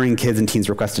 honoring kids and teens'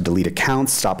 requests to delete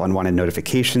accounts, stop unwanted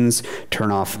notifications,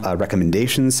 turn off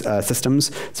recommendations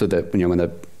systems, so that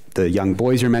when the young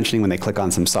boys you're mentioning, when they click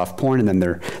on some soft porn and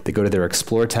then they go to their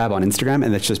Explore tab on Instagram,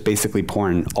 and it's just basically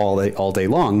porn all day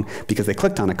long because they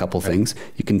clicked on a couple things,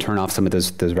 you can turn off some of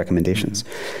those recommendations.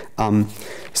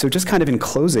 So just kind of in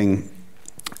closing,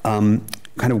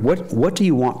 what do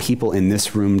you want people in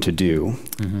this room to do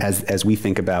as we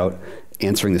think about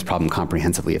answering this problem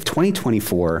comprehensively? If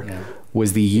 2024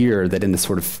 was the year that in the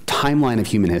sort of timeline of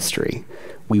human history,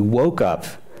 we woke up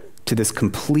to this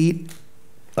complete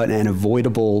and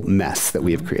avoidable mess that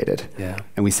we have created.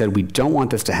 And we said, we don't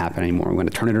want this to happen anymore. We're going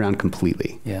to turn it around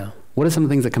completely. What are some of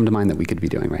the things that come to mind that we could be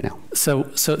doing right now? So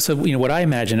what I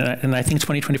imagine, and I think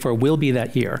 2024 will be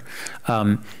that year,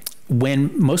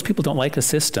 when most people don't like a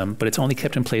system, but it's only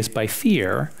kept in place by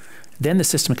fear, then the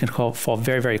system can fall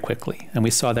very, very quickly. And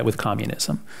we saw that with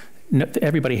communism.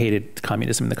 Everybody hated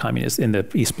communism in the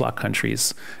East Bloc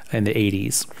countries in the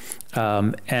 80s.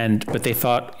 But they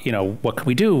thought, what can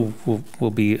we do?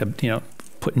 We'll be,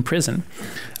 put in prison.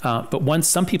 But once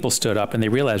some people stood up and they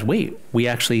realized, wait, we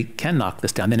actually can knock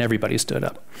this down, then everybody stood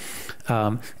up.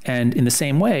 And in the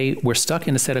same way, we're stuck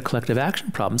in a set of collective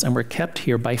action problems, and we're kept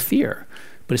here by fear.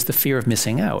 but it's the fear of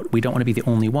missing out. We don't want to be the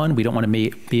only one. We don't want to we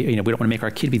don't want to make our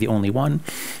kid be the only one.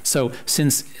 So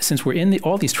since we're in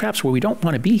all these traps where we don't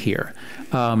want to be here,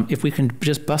 if we can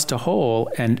just bust a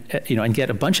hole and get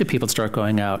a bunch of people to start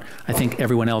going out, I think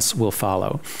everyone else will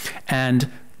follow. And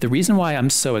the reason why I'm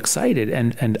so excited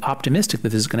and optimistic that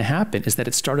this is going to happen is that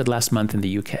it started last month in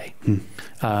the UK.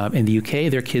 In the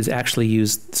UK, their kids actually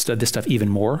use this stuff even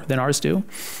more than ours do.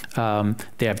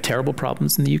 They have terrible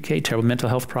problems in the UK, terrible mental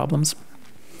health problems.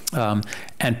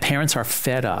 And parents are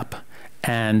fed up.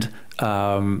 And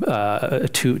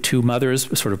two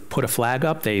mothers sort of put a flag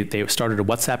up. They started a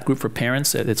WhatsApp group for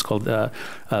parents. It's called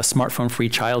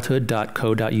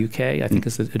smartphonefreechildhood.co.uk, I think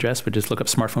is the address, but just look up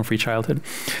smartphone free childhood.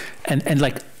 And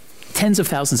like tens of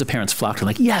thousands of parents flocked and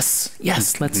like, yes,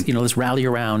 let's rally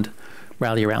around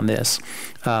this.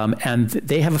 And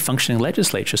they have a functioning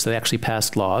legislature, so they actually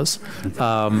passed laws.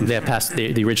 They have passed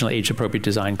the original age-appropriate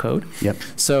design code. Yep.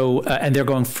 So, and they're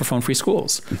going for phone-free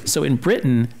schools. So in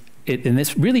Britain, it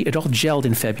all gelled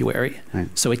in February. Right.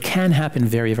 So it can happen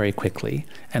very, very quickly.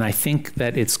 And I think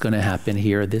that it's going to happen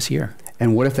here this year.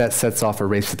 And what if that sets off a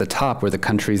race to the top where the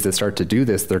countries that start to do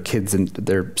this, their kids and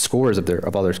their scores of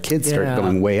all their kids start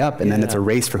going way up, and then it's a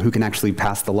race for who can actually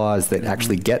pass the laws that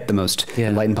actually get the most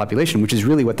enlightened population, which is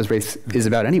really what this race is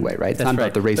about anyway, right? It's not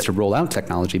about the race to roll out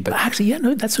technology, but actually,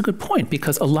 that's a good point,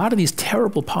 because a lot of these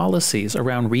terrible policies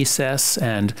around recess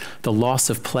and the loss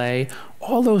of play,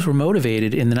 all those were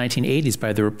motivated in the 1980s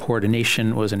by the report, A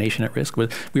Nation at Risk. We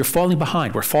were falling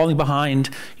behind. We're falling behind,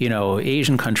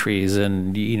 Asian countries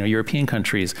and, European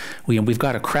countries. We've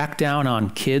got to crack down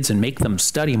on kids and make them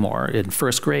study more in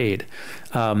first grade.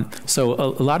 So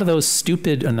a lot of those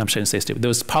stupid, and I'm trying to say stupid,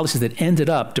 those policies that ended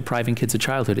up depriving kids of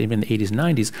childhood, even in the 80s and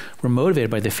 90s, were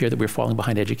motivated by the fear that we were falling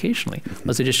behind educationally.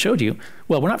 As I just showed you,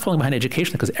 well, we're not falling behind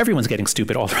educationally because everyone's getting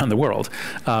stupid all around the world.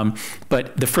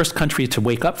 But the first country to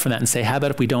wake up from that and say, how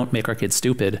about if we don't make our kids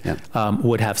stupid,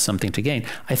 would have something to gain.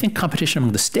 I think competition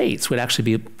among the states would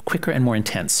actually be quicker and more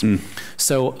intense.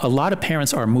 So a lot of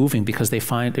parents are moving because they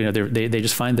find, they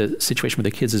just find the situation with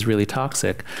their kids is really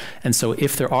toxic. And so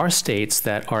if there are states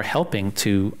that are helping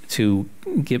to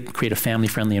create a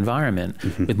family-friendly environment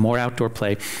with more outdoor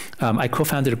play. I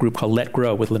co-founded a group called Let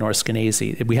Grow with Lenore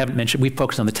Skenazy. We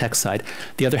focused on the tech side.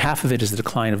 The other half of it is the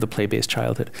decline of the play-based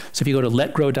childhood. So if you go to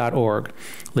letgrow.org,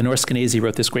 Lenore Skenazy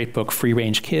wrote this great book, Free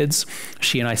Range Kids.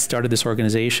 She and I started this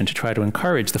organization to try to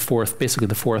encourage the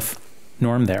fourth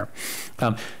norm there.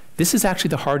 This is actually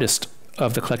the hardest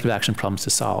of the collective action problems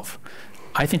to solve.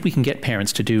 I think we can get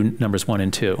parents to do numbers 1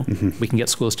 and 2. We can get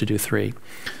schools to do 3.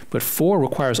 But 4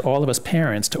 requires all of us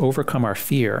parents to overcome our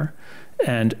fear.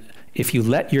 And if you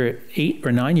let your 8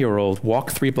 or 9-year-old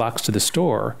walk 3 blocks to the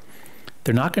store,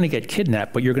 they're not going to get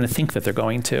kidnapped, but you're going to think that they're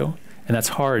going to. And that's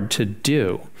hard to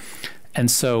do.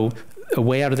 And so a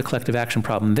way out of the collective action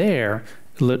problem there,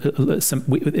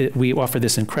 we offer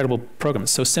this incredible program.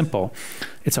 It's so simple.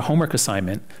 It's a homework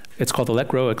assignment. It's called the Let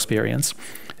Grow Experience.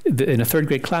 In a 3rd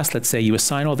grade class, let's say, you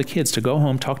assign all the kids to go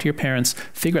home, talk to your parents,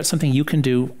 figure out something you can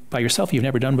do by yourself you've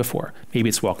never done before. Maybe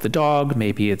it's walk the dog,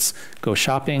 maybe it's go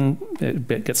shopping,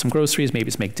 get some groceries, maybe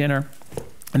it's make dinner.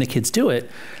 And the kids do it,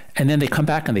 and then they come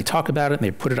back and they talk about it, and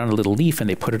they put it on a little leaf, and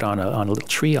they put it on a little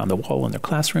tree on the wall in their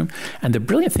classroom. And the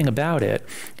brilliant thing about it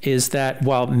is that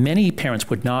while many parents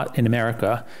would not, in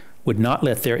America, would not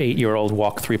let their 8-year-old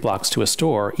walk 3 blocks to a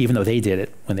store, even though they did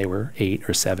it when they were 8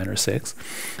 or 7 or 6,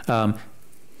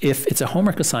 if it's a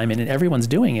homework assignment and everyone's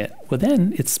doing it, well,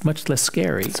 then it's much less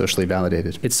scary. It's socially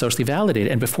validated. It's socially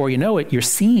validated. And before you know it, you're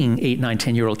seeing 8, 9,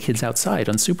 10-year-old kids outside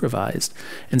unsupervised.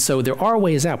 And so there are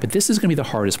ways out, but this is going to be the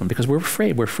hardest one because we're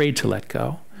afraid. We're afraid to let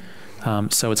go.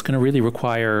 So it's going to really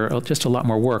require just a lot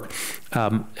more work.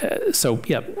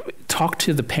 Talk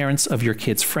to the parents of your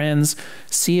kids' friends.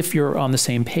 See if you're on the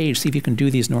same page. See if you can do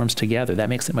these norms together. That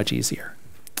makes it much easier.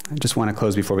 I just want to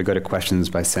close before we go to questions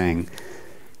by saying,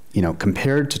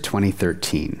 compared to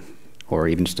 2013, or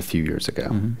even just a few years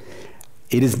ago,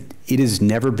 it has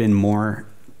never been more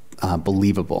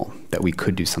believable that we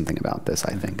could do something about this,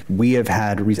 I think. We have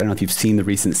had, I don't know if you've seen the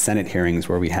recent Senate hearings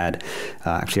where we had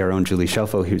actually our own Julie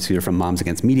Shelfo, who's here from Moms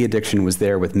Against Media Addiction, was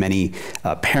there with many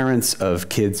parents of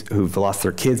kids who've lost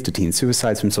their kids to teen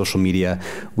suicides from social media.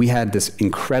 We had this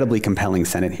incredibly compelling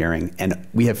Senate hearing, and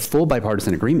we have full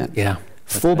bipartisan agreement. Yeah.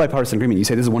 Full bipartisan agreement. You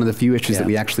say this is one of the few issues that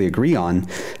we actually agree on.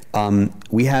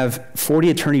 We have 40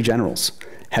 attorney generals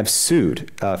have sued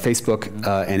Facebook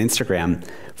and Instagram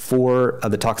for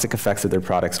the toxic effects of their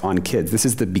products on kids. This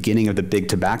is the beginning of the big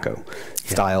tobacco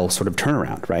style sort of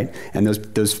turnaround, right? And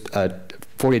those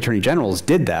 40 attorney generals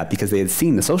did that because they had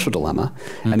seen the social dilemma,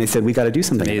 and they said, we got to do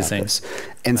something about this.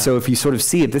 And so if you sort of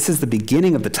see it, this is the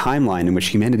beginning of the timeline in which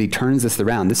humanity turns this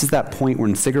around. This is that point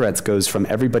when cigarettes goes from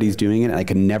everybody's doing it, and I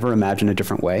can never imagine a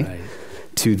different way,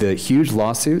 to the huge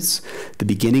lawsuits, the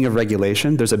beginning of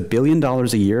regulation. There's $1 billion a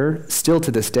year, still to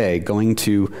this day, going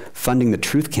to funding the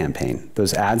Truth Campaign,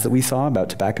 those ads that we saw about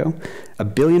tobacco.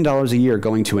 $1 billion a year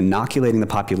going to inoculating the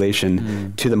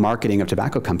population to the marketing of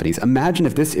tobacco companies. Imagine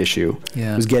if this issue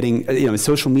was getting, is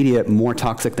social media more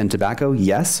toxic than tobacco?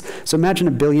 Yes. So imagine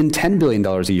 $10 billion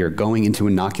a year going into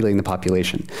inoculating the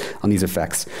population on these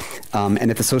effects.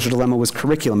 And if the social dilemma was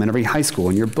curriculum in every high school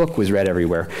and your book was read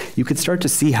everywhere, you could start to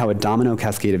see how a domino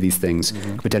cascade of these things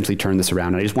could potentially turn this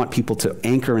around. And I just want people to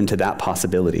anchor into that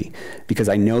possibility, because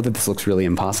I know that this looks really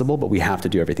impossible, but we have to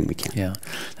do everything we can. Yeah,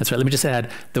 that's right. Let me just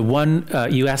add, the one,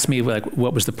 you asked me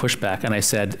what was the pushback, and I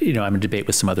said, I'm in debate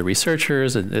with some other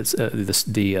researchers, and it's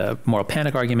the moral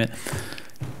panic argument.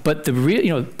 But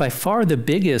by far the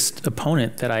biggest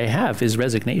opponent that I have is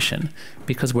resignation,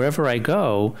 because wherever I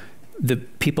go, the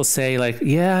people say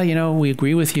we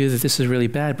agree with you that this is really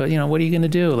bad, but what are you going to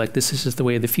do? This is just the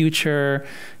way of the future.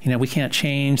 We can't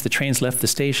change. The train's left the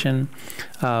station.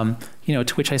 To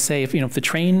which I say, if the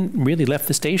train really left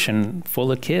the station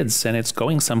full of kids and it's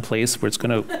going someplace where it's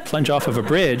going to plunge off of a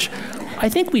bridge, I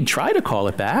think we'd try to call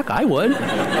it back. I would.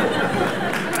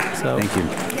 So thank you.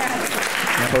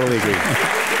 I totally agree.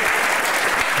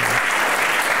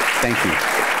 Thank you.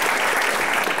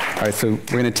 All right, so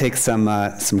we're going to take some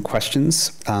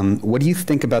questions. What do you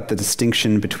think about the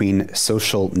distinction between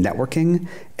social networking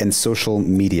and social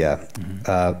media?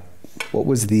 What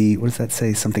does that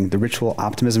say? The ritual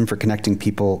optimism for connecting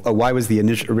people. Why was the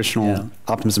original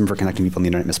optimism for connecting people on the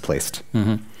internet misplaced?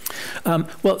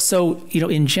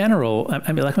 In general,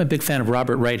 I'm a big fan of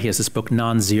Robert Wright. He has this book,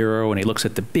 Non-Zero, and he looks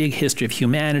at the big history of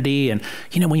humanity. And,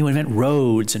 when you invent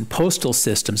roads and postal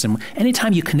systems, and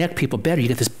anytime you connect people better, you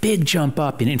get this big jump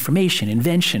up in information,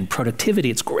 invention, productivity.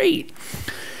 It's great.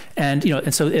 And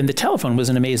the telephone was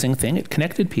an amazing thing. It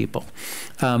connected people.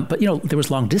 But there was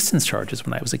long distance charges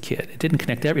when I was a kid. It didn't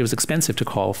connect everybody. It was expensive to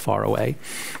call far away.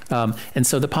 And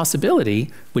so the possibility,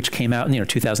 which came out in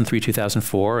 2003,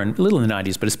 2004, and a little in the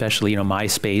 90s, but especially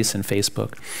MySpace and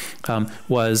Facebook,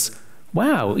 was,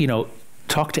 wow,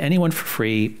 talk to anyone for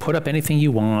free, put up anything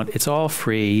you want, it's all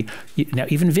free. Now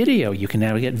even video, you can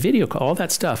now get video, all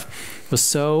that stuff was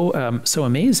so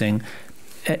amazing.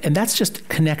 And that's just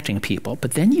connecting people.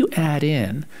 But then you add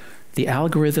in the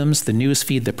algorithms, the news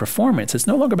feed, the performance. It's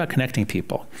no longer about connecting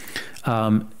people.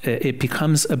 It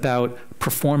becomes about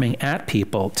performing at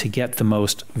people to get the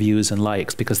most views and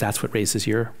likes, because that's what raises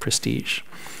your prestige.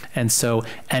 And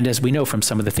as we know from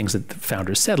some of the things that the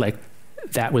founders said,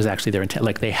 that was actually their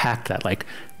intent. They hacked that.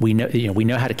 We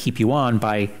know how to keep you on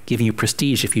by giving you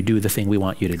prestige if you do the thing we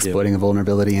want you to do. Exploiting a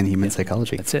vulnerability in human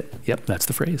psychology. That's it. Yep, that's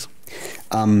the phrase.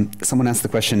 Someone asked the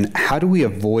question, how do we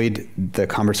avoid the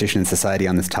conversation in society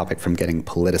on this topic from getting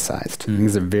politicized? I think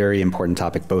it's a very important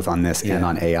topic, both on this and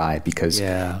on AI, because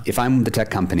if I'm the tech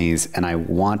companies and I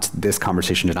want this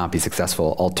conversation to not be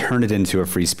successful, I'll turn it into a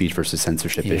free speech versus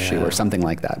censorship issue or something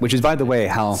like that, which is, by the way,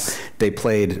 how they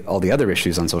played all the other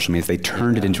issues on social media. They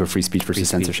turned it into a free speech versus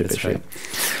censorship issue. Right.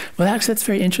 Well, actually, that's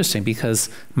very interesting, because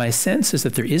my sense is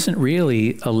that there isn't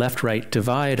really a left-right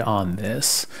divide on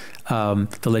this. The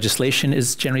legislation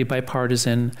is generally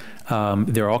bipartisan.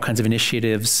 There are all kinds of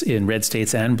initiatives in red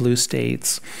states and blue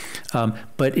states.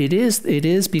 But it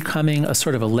is becoming a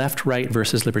sort of a left-right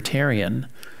versus libertarian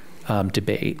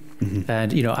debate.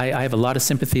 And, I have a lot of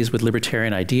sympathies with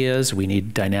libertarian ideas. We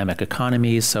need dynamic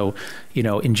economies. So,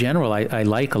 in general, I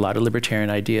like a lot of libertarian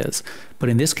ideas. But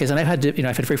in this case, and I've had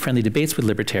very friendly debates with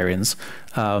libertarians,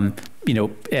 and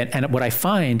what I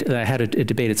find, I had a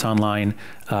debate, it's online,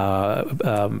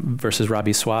 versus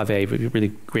Robbie Suave, a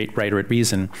really great writer at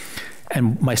Reason.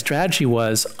 And my strategy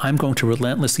was, I'm going to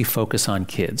relentlessly focus on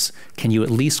kids. Can you at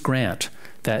least grant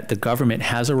that the government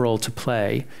has a role to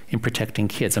play in protecting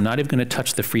kids? I'm not even going to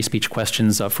touch the free speech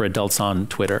questions for adults on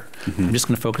Twitter. I'm just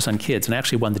going to focus on kids. And I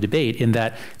actually won the debate in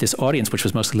that this audience, which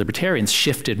was mostly libertarians,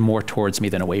 shifted more towards me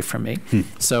than away from me.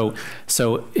 So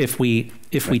if we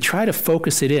try to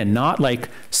focus it in, not like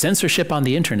censorship on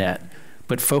the internet,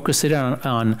 but focus it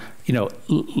on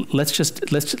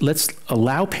let's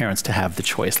allow parents to have the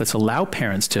choice. Let's allow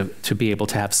parents to be able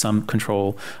to have some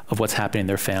control of what's happening in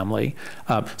their family.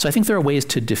 So I think there are ways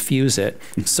to diffuse it.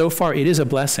 So far, it is a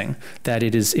blessing that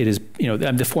it is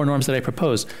the 4 norms that I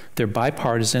propose, they're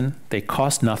bipartisan, they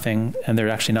cost nothing, and they're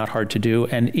actually not hard to do.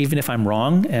 And even if I'm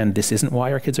wrong, and this isn't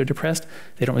why our kids are depressed,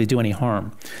 they don't really do any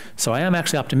harm. So I am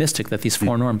actually optimistic that these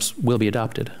 4 norms will be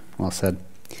adopted. Well said.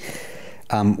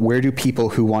 Where do people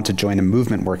who want to join a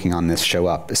movement working on this show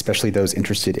up, especially those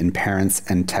interested in parents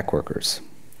and tech workers?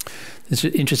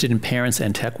 Interested in parents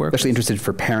and tech workers? Especially interested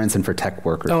for parents and for tech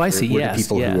workers. Oh, I see. Where do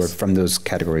people who are from those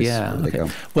categories, where do they go?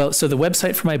 Well, so the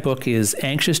website for my book is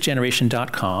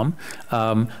anxiousgeneration.com.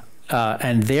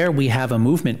 And there we have a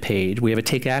movement page. We have a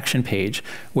take action page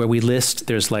where we list,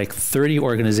 there's like 30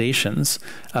 organizations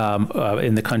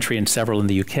in the country and several in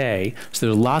the UK. So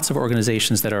there are lots of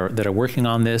organizations that are working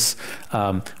on this.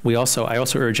 I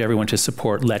also urge everyone to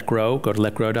support Let Grow. Go to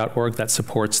letgrow.org. That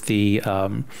supports the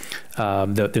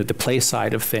play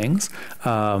side of things.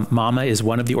 MAMA is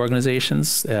one of the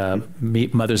organizations,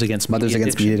 Mothers Against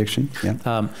Media Addiction.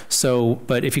 Yeah.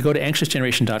 But if you go to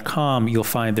anxiousgeneration.com, you'll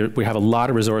find that we have a lot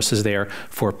of resources there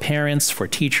for parents, for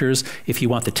teachers. If you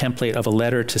want the template of a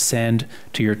letter to send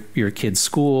to your kid's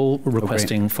school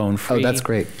requesting phone free. Oh, that's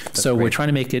great. We're trying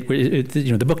to make it,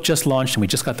 the book just launched and we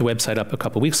just got the website up a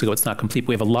couple weeks ago. It's not complete.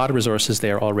 We have a lot of resources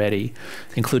there already,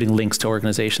 including links to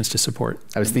organizations to support.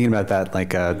 I was thinking about that,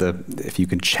 like if you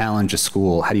could challenge a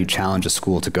school, how do you challenge a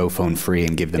school to go phone free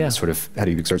and give them how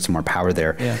do you exert some more power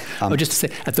there? Yeah. Just to say,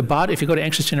 at the bottom, if you go to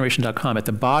anxiousgeneration.com, at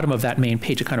the bottom of that main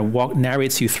page, it kind of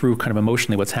narrates you through kind of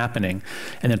emotionally what's happening.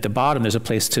 And then at the bottom, there's a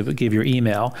place to give your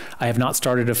email. I have not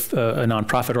started a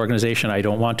nonprofit organization. I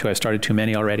don't want to. I've started too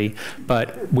many already.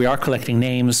 But we are collecting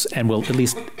names, and we'll at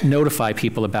least notify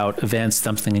people about events,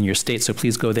 something in your state. So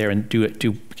please go there and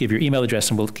give your email address,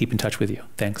 and we'll keep in touch with you.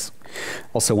 Thanks.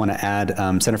 Also want to add,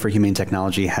 Center for Humane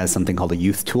Technology has something called a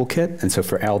youth toolkit. And so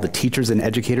for all the teachers and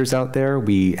educators out there,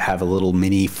 we have a little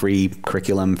mini free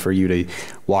curriculum for you to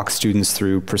walk students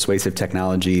through persuasive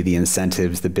technology, the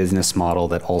incentives, the business model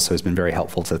that also has been very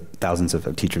helpful to thousands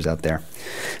of teachers out there.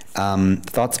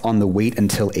 Thoughts on the wait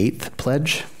until 8th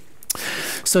pledge?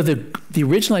 So the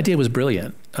original idea was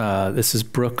brilliant. This is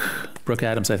Brooke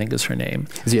Adams, I think is her name.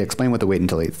 Yeah, explain what the wait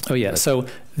until 8th. Oh yeah, so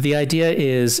the idea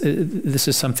is, this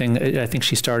is something, I think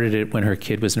she started it when her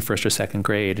kid was in 1st or 2nd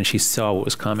grade and she saw what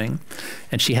was coming.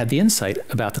 And she had the insight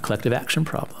about the collective action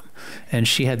problem. And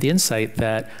she had the insight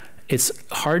that it's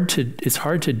hard to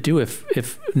do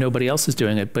if nobody else is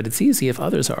doing it, but it's easy if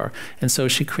others are. And so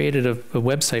she created a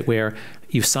website where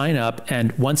you sign up,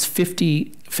 and once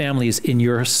 50 families in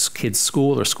your kid's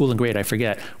school or school and grade, I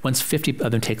forget, once 50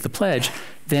 of them take the pledge,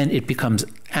 then it becomes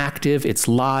active, it's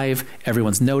live,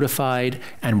 everyone's notified,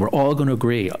 and we're all going to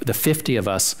agree, the 50 of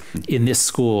us in this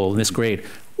school, in this grade,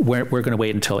 we're going to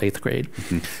wait until 8th grade.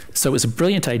 So it was a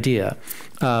brilliant idea.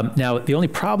 Now, the only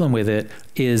problem with it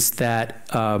is that,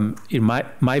 in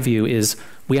my view, is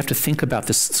we have to think about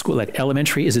this school, like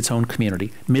elementary is its own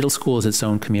community, middle school is its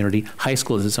own community, high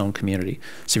school is its own community.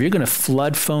 So if you're going to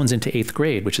flood phones into 8th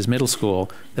grade, which is middle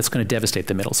school, that's going to devastate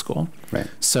the middle school. Right.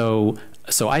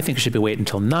 So I think it should be wait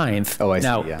until 9th. Oh, I see.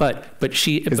 Now, yeah. but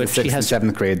she has and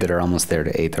 7th grade that are almost there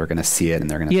to 8th are going to see it, and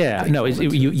they're going to. Yeah, no,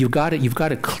 you've got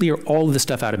to clear all of the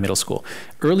stuff out of middle school.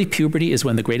 Early puberty is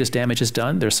when the greatest damage is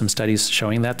done. There's some studies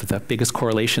showing that the biggest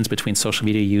correlations between social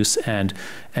media use and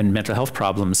mental health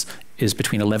problems is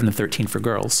between 11 and 13 for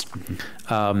girls.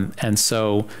 And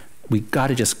so we got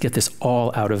to just get this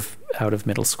all out of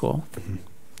middle school.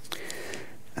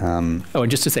 And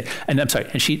just to say, and I'm sorry,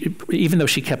 and she, even though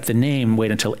she kept the name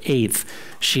wait until 8th,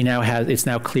 it's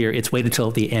now clear it's wait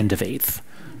until the end of 8th.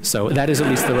 So that is at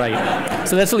least the right.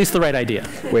 So that's at least the right idea.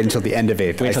 Wait until the end of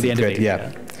 8th. Wait until the end of 8th.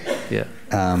 Yeah.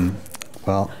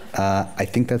 I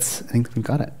think we've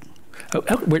got it.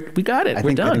 We got it.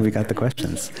 We're done. I think we got the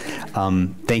questions.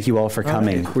 Thank you all for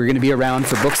coming. Right. We're going to be around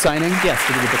for book signing. Yes,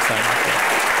 we'll do the book signing. Okay.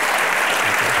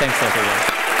 Thanks, everyone.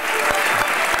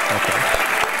 Okay.